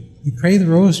rosary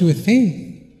with faith.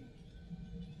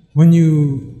 When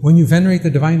you venerate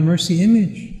the Divine Mercy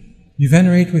image, you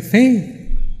venerate with faith.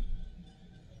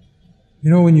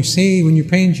 When you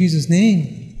pray in Jesus'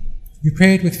 name, you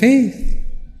pray it with faith.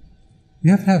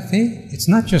 You have to have faith. It's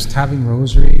not just having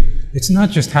rosary. It's not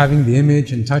just having the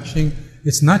image and touching.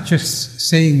 It's not just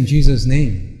saying Jesus'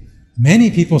 name.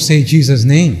 Many people say Jesus'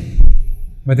 name,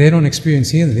 but they don't experience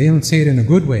healing. They don't say it in a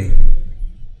good way.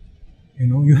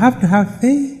 You have to have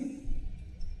faith.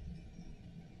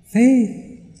 Faith.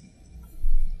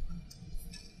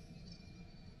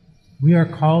 We are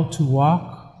called to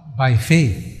walk by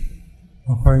faith,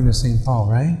 according to St.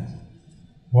 Paul, right?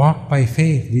 Walk by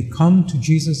faith. We come to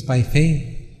Jesus by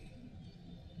faith.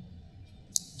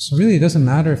 So really, it doesn't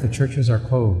matter if the churches are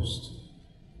closed.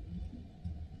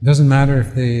 It doesn't matter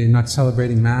if they're not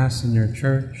celebrating Mass in your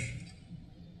church.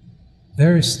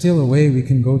 There is still a way we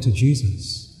can go to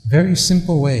Jesus. Very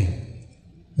simple way.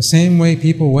 The same way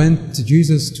people went to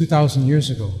Jesus 2,000 years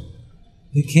ago.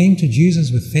 They came to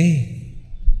Jesus with faith.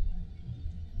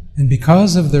 And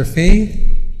because of their faith,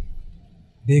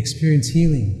 they experienced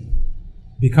healing.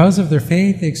 Because of their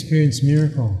faith, they experienced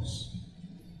miracles.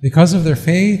 Because of their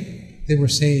faith, they were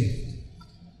saved.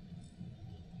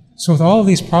 So with all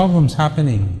these problems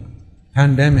happening,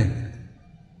 pandemic,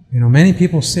 many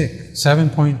people sick,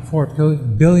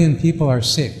 7.4 billion people are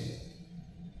sick.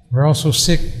 We're also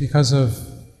sick because of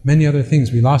many other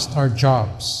things. We lost our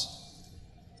jobs.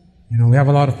 We have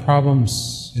a lot of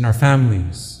problems in our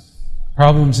families,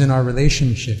 problems in our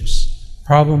relationships,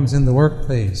 problems in the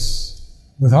workplace,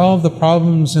 with all of the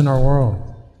problems in our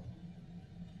world.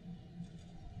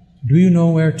 Do you know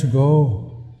where to go?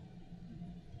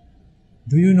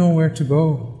 Do you know where to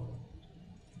go?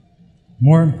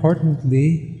 More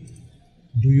importantly,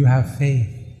 do you have faith?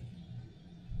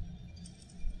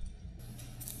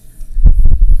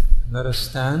 Let us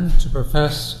stand to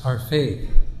profess our faith.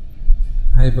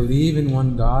 I believe in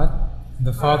one God,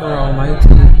 the Father Almighty,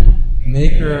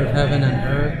 maker of heaven and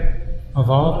earth, of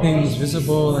all things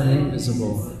visible and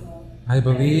invisible. I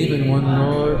believe in one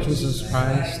Lord Jesus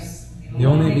Christ, the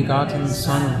only begotten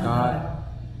Son of God,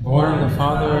 born of the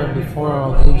Father before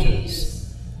all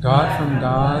ages, God from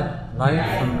God,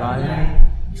 light from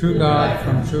light, true God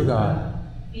from true God,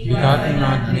 begotten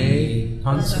not made,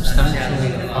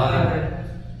 consubstantially the Father.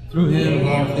 Through him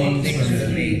all things were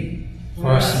made.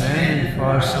 For us men and for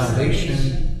our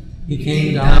salvation, he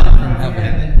came down from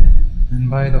heaven, and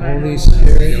by the Holy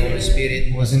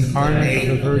Spirit was incarnate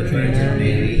of the Virgin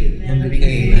Mary and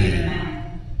became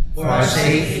man. For our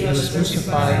sake he was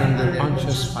crucified under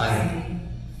Pontius Pilate.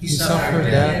 He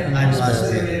suffered death and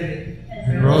was buried,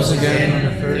 and rose again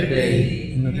on the third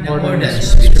day in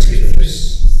accordance with the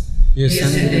Scriptures. He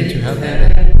ascended into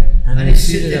heaven, and is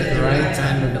seated at the right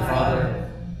hand of the Father.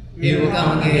 He will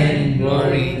come again in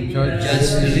glory to judge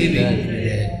the living and the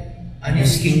dead, and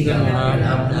his kingdom will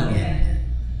have no end.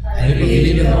 I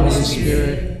believe in the Holy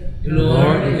Spirit, the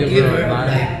Lord, the giver of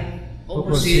life, who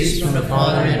proceeds from the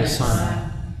Father and the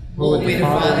Son, who with the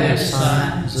Father and the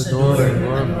Son is adored and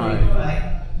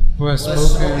glorified, who has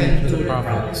spoken to the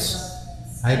prophets.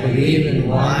 I believe in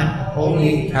one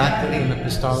holy, Catholic, and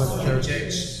Apostolic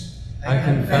Church. I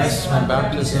confess my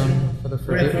baptism for the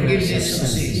forgiveness of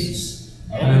sins,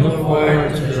 and I look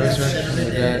forward to the resurrection of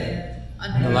the dead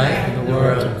and the life of the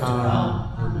world to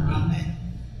come. Amen.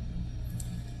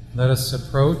 Let us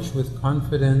approach with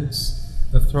confidence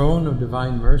the throne of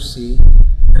divine mercy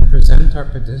and present our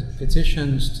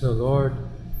petitions to the Lord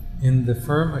in the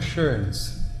firm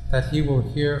assurance that he will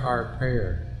hear our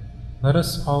prayer. Let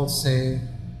us all say,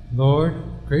 Lord,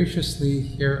 graciously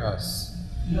hear us.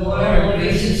 Lord,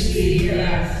 graciously hear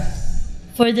us.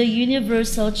 For the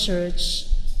universal Church,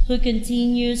 who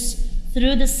continues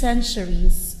through the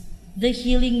centuries the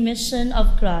healing mission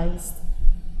of Christ,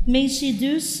 may she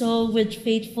do so with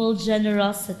faithful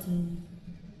generosity.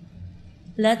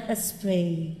 Let us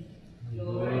pray.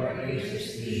 Lord,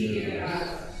 graciously hear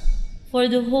us. For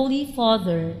the Holy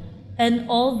Father and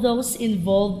all those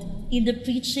involved in the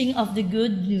preaching of the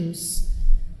good news,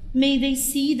 may they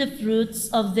see the fruits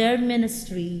of their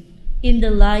ministry in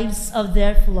the lives of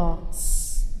their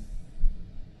flocks.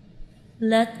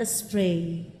 Let us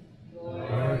pray.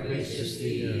 Lord,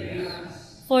 graciously hear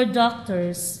us. For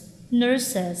doctors,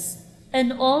 nurses,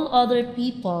 and all other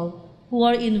people who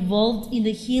are involved in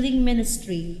the healing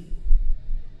ministry,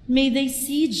 may they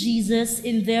see Jesus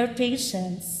in their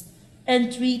patients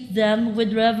and treat them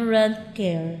with reverent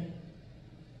care.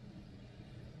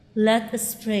 Let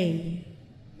us pray.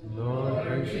 Lord,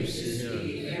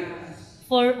 graciously hear us.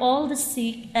 For all the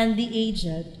sick and the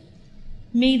aged,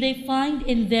 may they find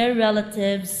in their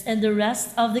relatives and the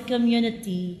rest of the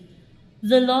community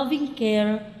the loving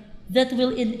care that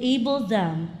will enable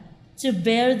them to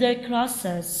bear their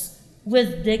crosses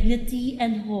with dignity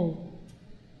and hope.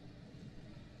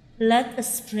 Let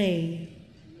us pray.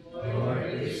 Lord,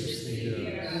 graciously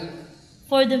hear us.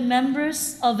 For the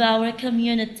members of our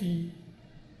community,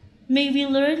 may we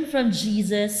learn from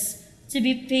Jesus to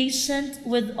be patient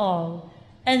with all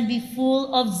and be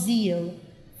full of zeal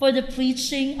for the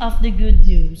preaching of the good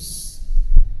news.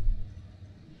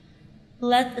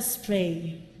 Let us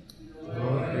pray.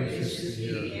 Lord,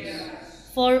 graciously hear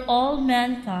us. For all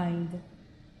mankind,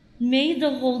 may the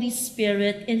Holy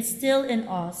Spirit instill in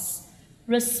us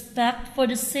respect for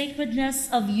the sacredness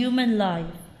of human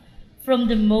life from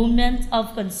the moment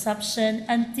of conception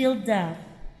until death,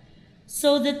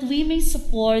 so that we may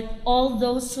support all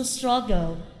those who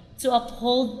struggle to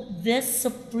uphold this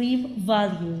supreme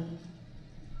value.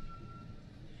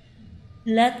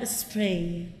 Let us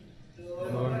pray.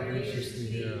 Lord, graciously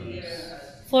hear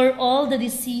us. For all the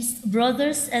deceased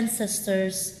brothers and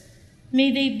sisters,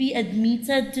 may they be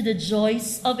admitted to the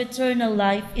joys of eternal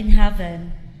life in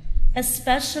heaven,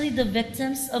 especially the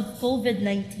victims of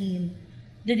COVID-19,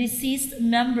 the deceased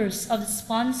members of the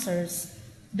sponsors,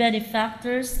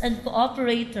 benefactors, and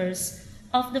cooperators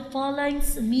of the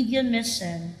Paulines Media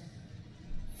Mission.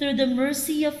 Through the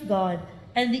mercy of God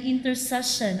and the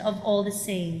intercession of all the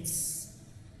saints.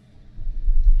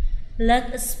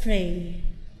 Let us pray.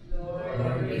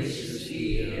 Lord,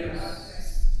 graciously hear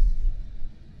us.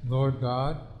 Lord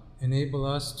God, enable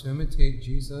us to imitate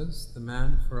Jesus, the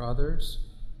man for others,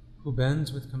 who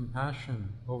bends with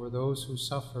compassion over those who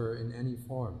suffer in any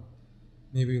form.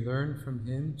 May we learn from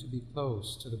him to be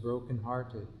close to the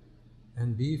brokenhearted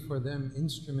and be for them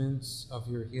instruments of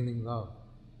your healing love,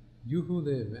 you who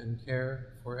live and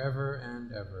care forever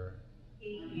and ever.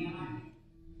 Amen.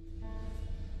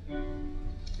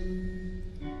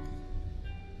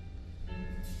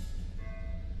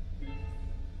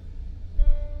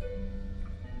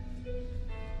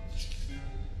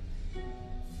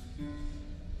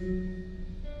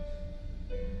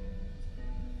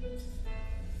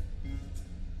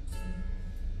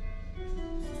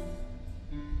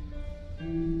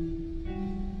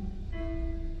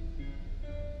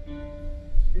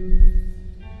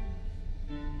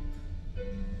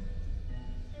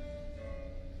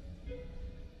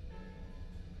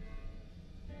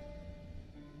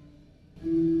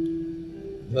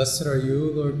 Blessed are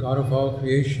you, Lord God of all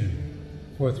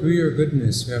creation, for through your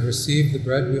goodness we have received the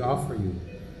bread we offer you,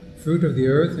 fruit of the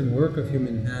earth and work of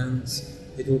human hands.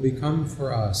 It will become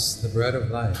for us the bread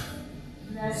of life.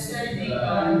 Blessed be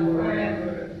God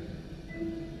forever.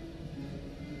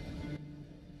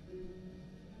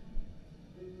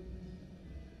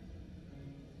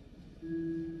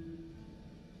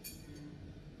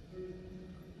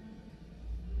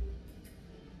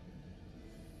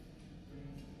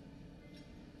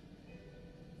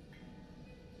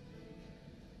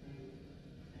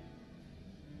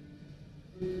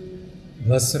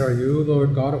 Blessed are you,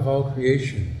 Lord God of all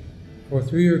creation, for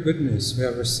through your goodness we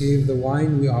have received the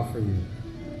wine we offer you,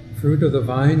 fruit of the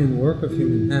vine and work of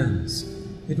human hands.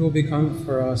 It will become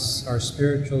for us our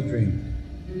spiritual drink.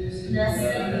 Blessed be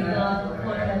God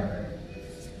forever.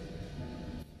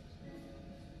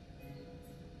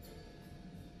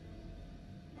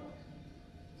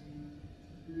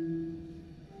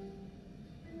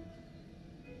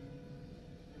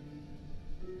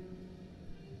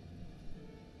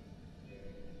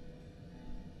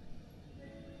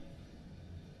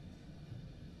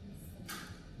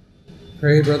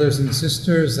 Pray, brothers and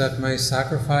sisters, that my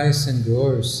sacrifice and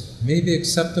yours may be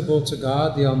acceptable to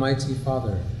God, the Almighty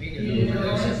Father. May the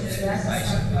Lord accept my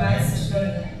sacrifice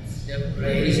and the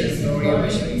praise and glory of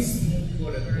His name,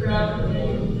 for the good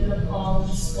of all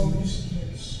His holy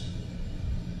church.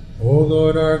 O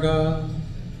Lord our God,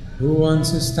 who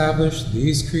once established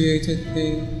these created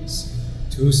things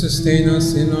to sustain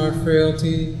us in our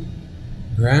frailty,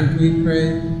 grant, we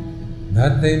pray,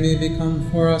 that they may become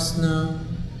for us now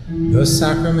the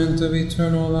sacrament of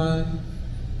eternal life,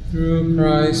 through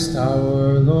Christ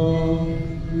our Lord.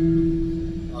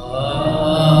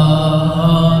 Amen.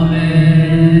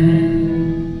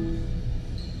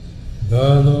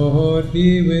 The Lord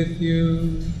be with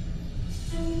you.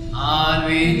 And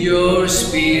with your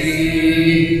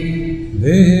spirit.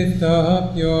 Lift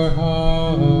up your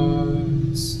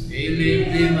hearts. We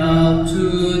lift them up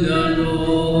to the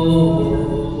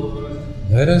Lord.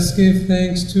 Let us give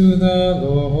thanks to the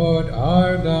Lord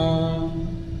our God.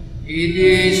 It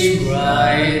is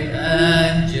right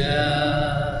and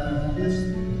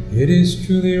just. It is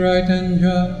truly right and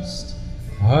just,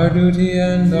 our duty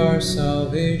and our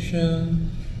salvation,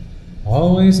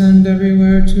 always and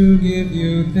everywhere to give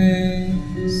you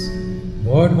thanks,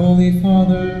 Lord, Holy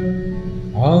Father,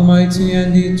 Almighty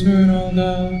and eternal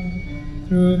God,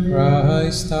 through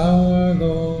Christ our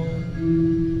Lord.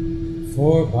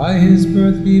 For by his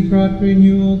birth he brought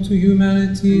renewal to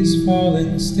humanity's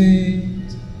fallen state,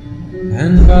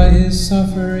 and by his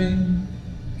suffering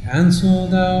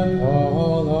cancelled out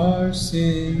all our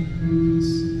sins.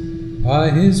 By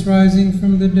his rising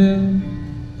from the dead,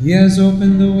 he has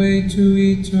opened the way to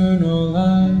eternal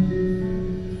life,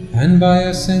 and by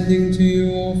ascending to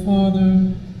you, O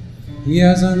Father, he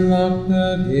has unlocked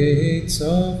the gates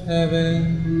of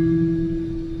heaven.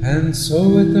 And so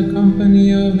with the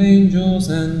company of angels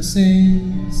and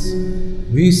saints,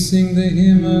 we sing the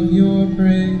hymn of your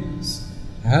praise,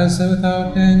 as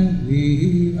without end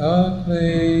we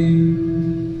acclaim.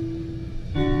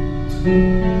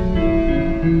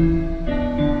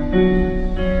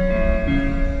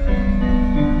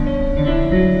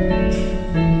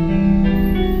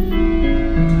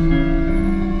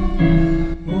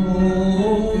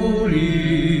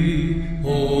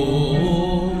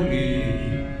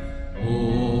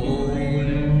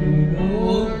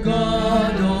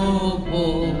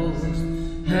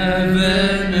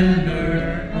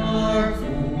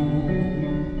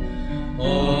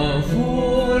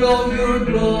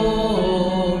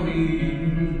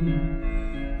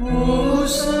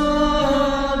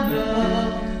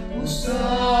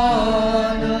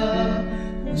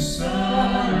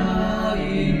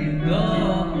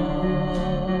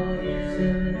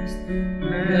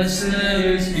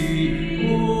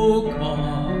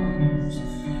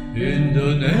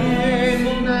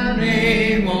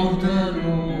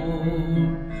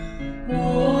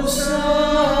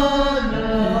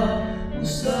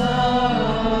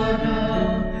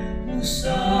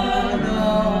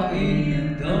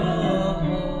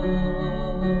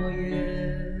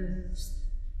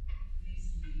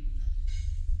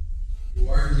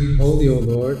 Holy, O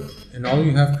Lord, and all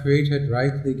you have created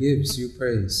rightly gives you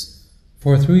praise.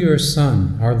 For through your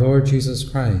Son, our Lord Jesus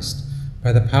Christ,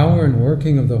 by the power and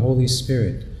working of the Holy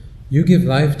Spirit, you give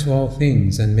life to all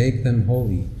things and make them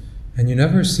holy, and you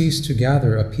never cease to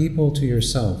gather a people to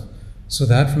yourself, so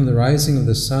that from the rising of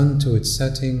the sun to its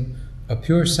setting, a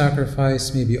pure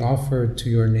sacrifice may be offered to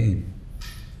your name.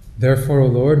 Therefore, O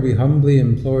Lord, we humbly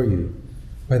implore you,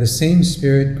 by the same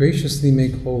Spirit graciously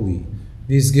make holy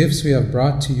These gifts we have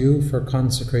brought to you for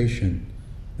consecration,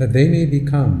 that they may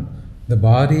become the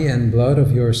body and blood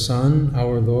of your Son,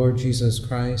 our Lord Jesus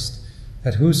Christ,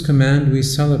 at whose command we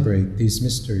celebrate these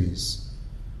mysteries.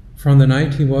 For on the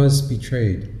night he was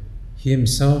betrayed, he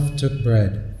himself took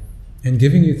bread, and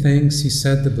giving you thanks, he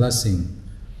said the blessing,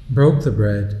 broke the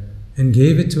bread, and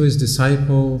gave it to his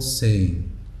disciples, saying,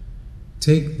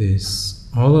 "Take this,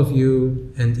 all of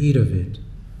you, and eat of it,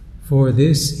 for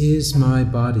this is my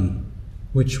body,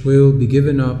 which will be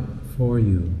given up for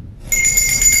you."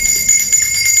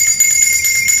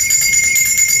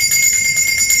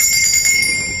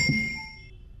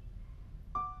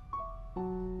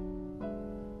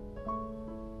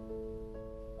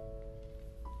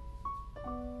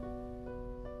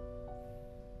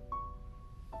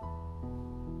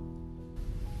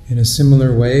 In a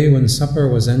similar way, when supper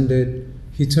was ended,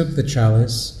 he took the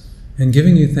chalice, and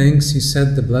giving you thanks, he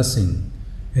said the blessing,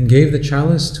 and gave the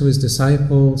chalice to his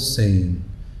disciples, saying,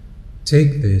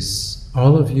 "Take this,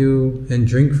 all of you, and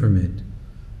drink from it,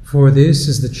 for this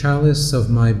is the chalice of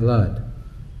my blood,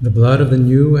 the blood of the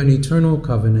new and eternal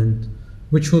covenant,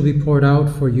 which will be poured out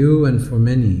for you and for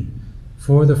many,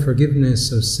 for the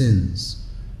forgiveness of sins.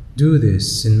 Do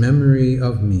this in memory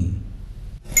of me."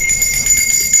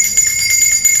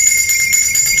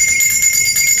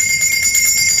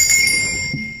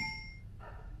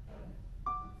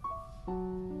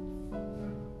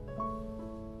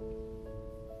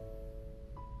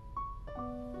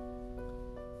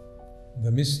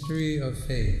 The mystery of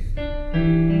faith.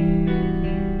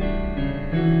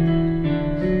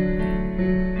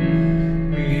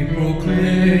 We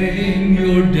proclaim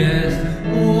your death,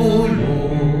 O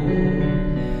Lord,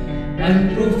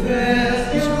 and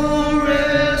profess your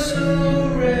resurrection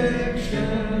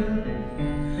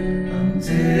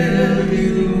until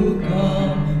you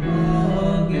come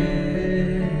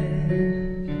again.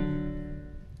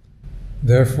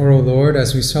 Therefore, O Lord,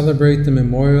 as we celebrate the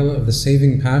memorial of the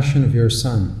saving passion of your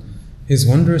Son, his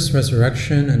wondrous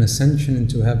resurrection and ascension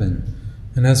into heaven,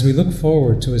 and as we look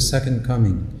forward to his second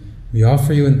coming, we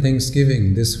offer you in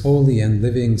thanksgiving this holy and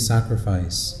living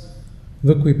sacrifice.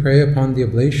 Look, we pray, upon the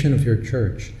oblation of your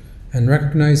church, and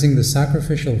recognizing the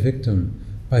sacrificial victim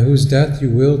by whose death you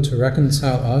willed to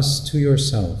reconcile us to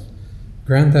yourself,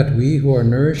 grant that we who are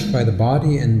nourished by the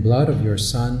body and blood of your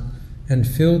Son and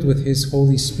filled with his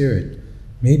Holy Spirit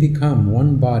may become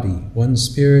one body, one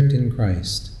spirit in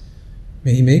Christ.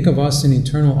 May he make of us an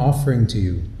eternal offering to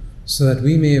you, so that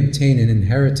we may obtain an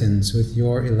inheritance with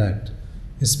your elect,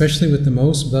 especially with the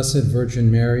most blessed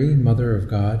Virgin Mary, Mother of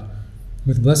God,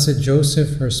 with blessed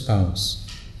Joseph, her spouse,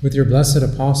 with your blessed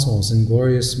apostles and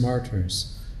glorious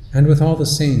martyrs, and with all the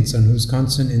saints on whose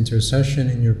constant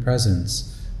intercession in your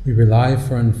presence we rely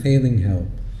for unfailing help.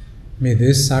 May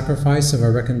this sacrifice of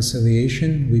our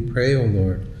reconciliation, we pray, O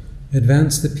Lord,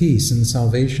 advance the peace and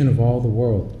salvation of all the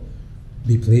world.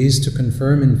 Be pleased to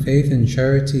confirm in faith and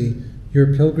charity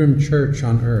your pilgrim church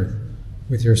on earth,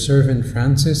 with your servant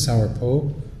Francis, our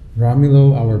Pope,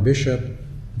 Romulo, our Bishop,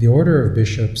 the order of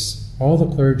bishops, all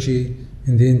the clergy,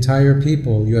 and the entire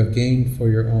people you have gained for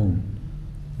your own.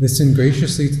 Listen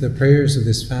graciously to the prayers of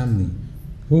this family,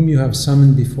 whom you have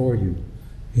summoned before you.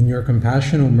 In your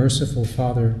compassion, O merciful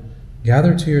Father,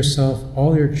 gather to yourself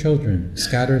all your children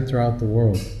scattered throughout the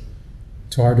world.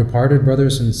 To our departed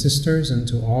brothers and sisters, and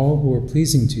to all who were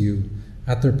pleasing to you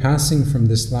at their passing from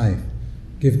this life,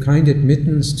 give kind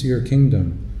admittance to your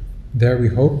kingdom. There we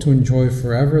hope to enjoy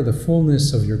forever the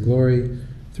fullness of your glory,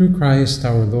 through Christ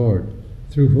our Lord,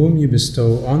 through whom you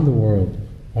bestow on the world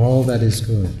all that is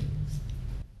good.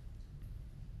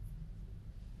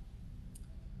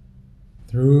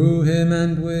 Through him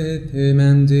and with him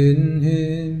and in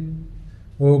him,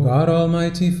 O God,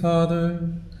 Almighty Father,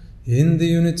 in the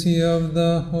unity of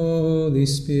the Holy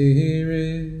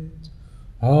Spirit,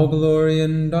 all glory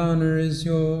and honor is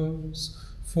yours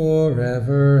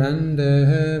forever and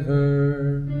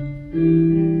ever.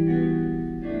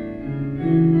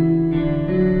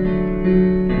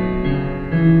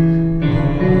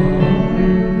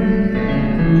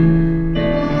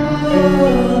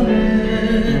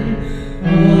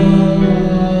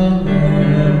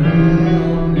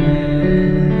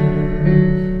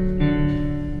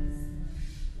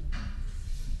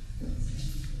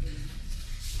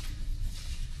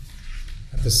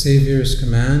 The Savior's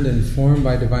command, informed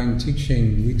by divine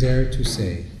teaching, we dare to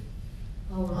say,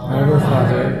 Our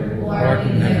Father, who art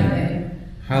in heaven,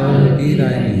 hallowed be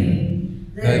thy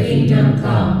name. Thy kingdom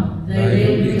come, thy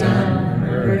will be done on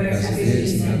earth as it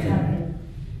is in heaven.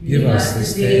 Give us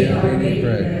this day our daily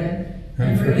bread,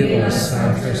 and forgive us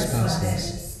our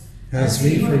trespasses, as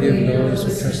we forgive those who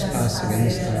trespass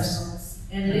against us.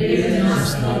 and lead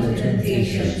us not into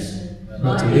temptation,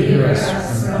 but deliver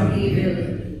us from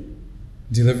evil.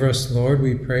 Deliver us, Lord,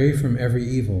 we pray, from every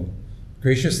evil.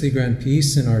 Graciously grant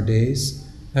peace in our days,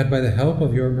 that by the help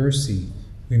of your mercy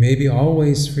we may be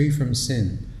always free from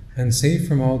sin and safe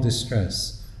from all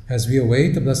distress, as we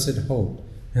await the blessed hope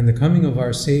and the coming of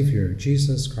our Savior,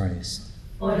 Jesus Christ.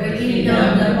 For the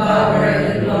kingdom, the power,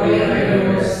 and the glory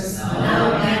are yours,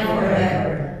 now and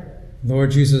forever.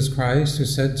 Lord Jesus Christ, who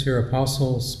said to your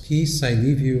apostles, "Peace I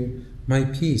leave you, my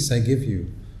peace I give you,"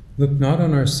 look not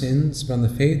on our sins, but on the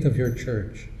faith of your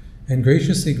Church, and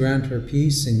graciously grant her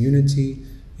peace and unity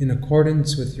in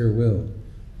accordance with your will,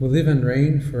 who live and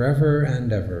reign forever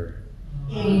and ever.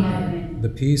 Amen. The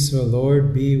peace of the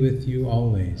Lord be with you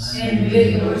always. And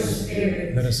with your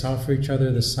spirit. Let us offer each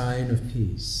other the sign of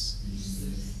peace.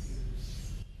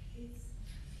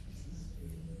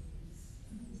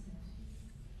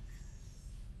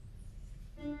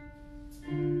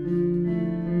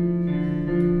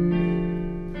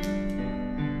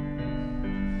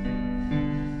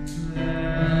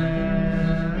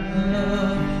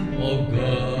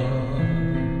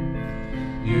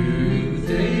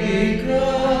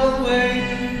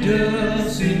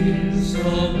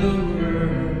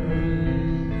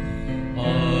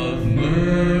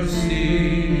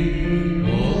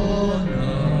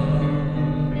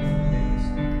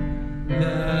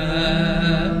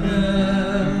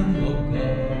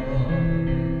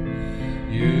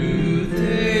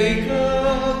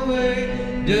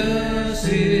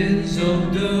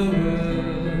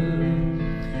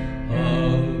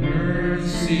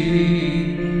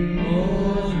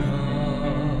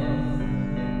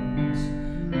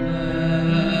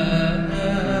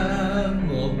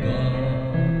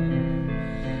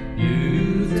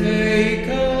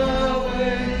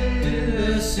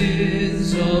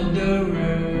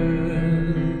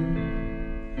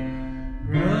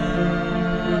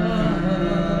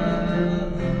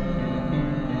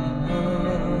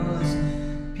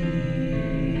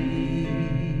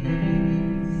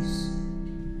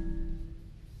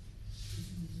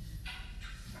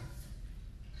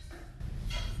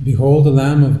 Behold the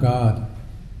Lamb of God.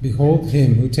 Behold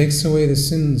him who takes away the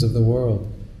sins of the world.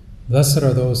 Blessed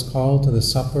are those called to the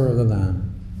supper of the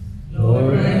Lamb.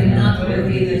 Lord, I am not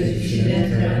worthy that you should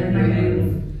enter under my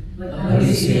roof, but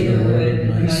only say the word,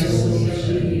 my soul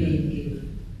shall be healed.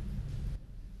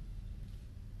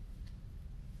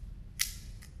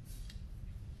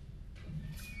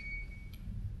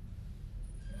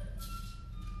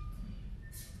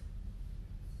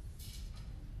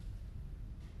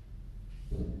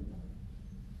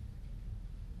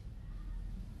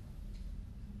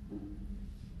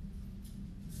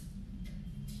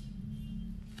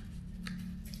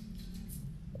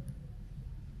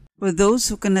 For those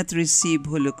who cannot receive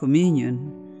Holy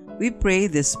Communion, we pray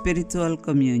the Spiritual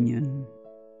Communion.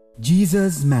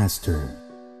 Jesus, Master,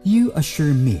 you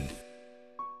assure me,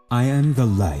 I am the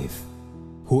life.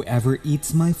 Whoever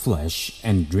eats my flesh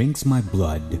and drinks my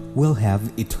blood will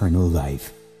have eternal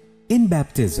life. In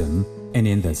baptism and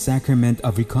in the sacrament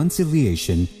of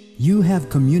reconciliation, you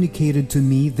have communicated to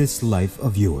me this life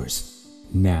of yours.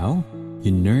 Now,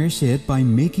 you nourish it by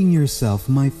making yourself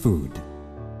my food.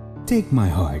 Take my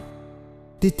heart,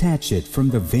 detach it from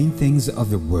the vain things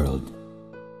of the world.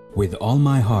 With all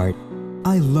my heart,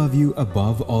 I love you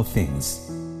above all things,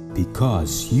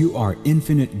 because you are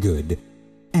infinite good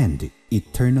and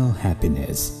eternal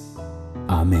happiness.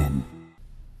 Amen.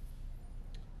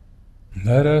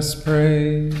 Let us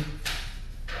pray.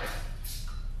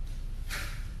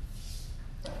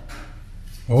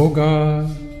 O God,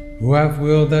 who have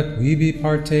willed that we be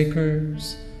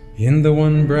partakers in the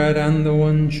one bread and the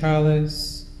one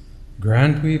chalice,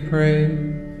 grant, we pray,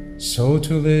 so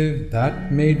to live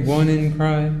that made one in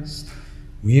Christ,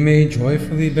 we may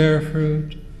joyfully bear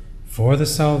fruit for the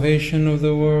salvation of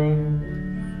the world,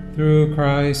 through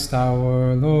Christ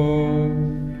our Lord.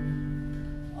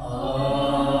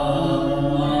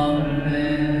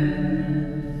 Amen.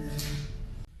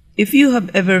 If you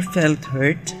have ever felt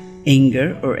hurt,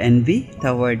 anger, or envy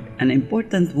toward an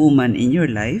important woman in your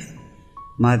life,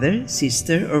 mother,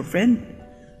 sister, or friend,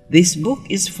 this book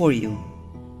is for you.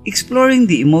 Exploring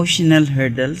the emotional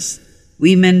hurdles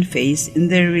women face in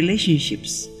their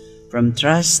relationships, from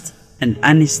trust and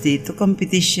honesty to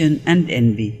competition and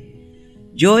envy.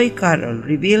 Joy Carroll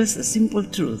reveals a simple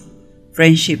truth: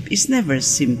 friendship is never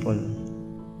simple.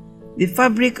 The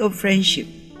Fabric of Friendship,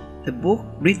 a book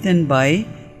written by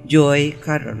Joy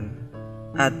Carroll,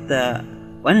 at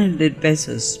 100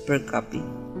 pesos per copy.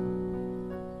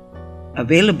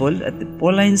 Available at the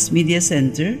Paulines Media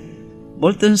Center,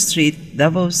 Bolton Street,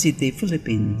 Davao City,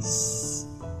 Philippines.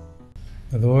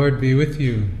 The Lord be with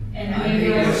you. And with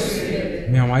your spirit.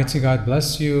 May Almighty God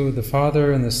bless you, the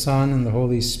Father, and the Son, and the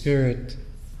Holy Spirit.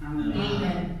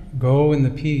 Amen. Go in the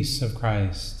peace of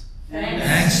Christ.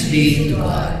 Thanks be to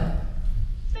God.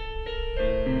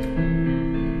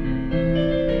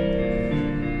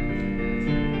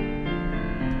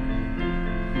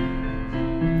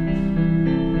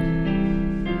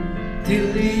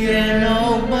 Till the end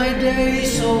of my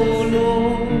days, O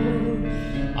Lord,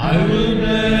 I will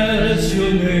bless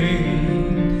your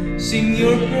name, sing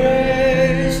your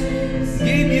praise,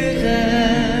 give you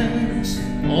thanks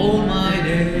all my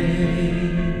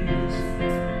days.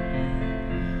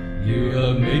 You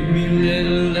have made me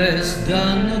little less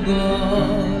than a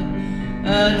god,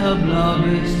 and have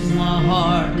lavished my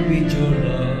heart with your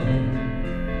love.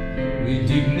 With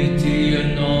dignity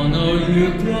and honor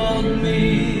you crown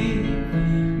me,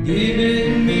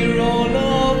 giving me roll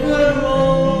of the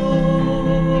road.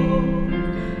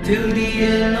 Till the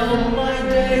end of my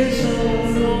days, O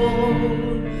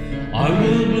Lord, I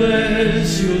will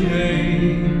bless your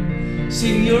name,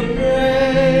 sing your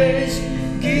praise,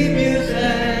 give you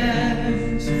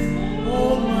thanks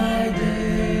all my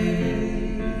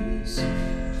days.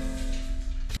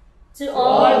 To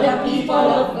all the people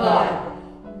of God,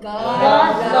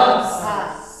 God loves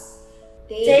us.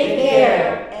 Take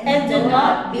care and do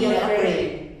not be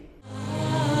afraid.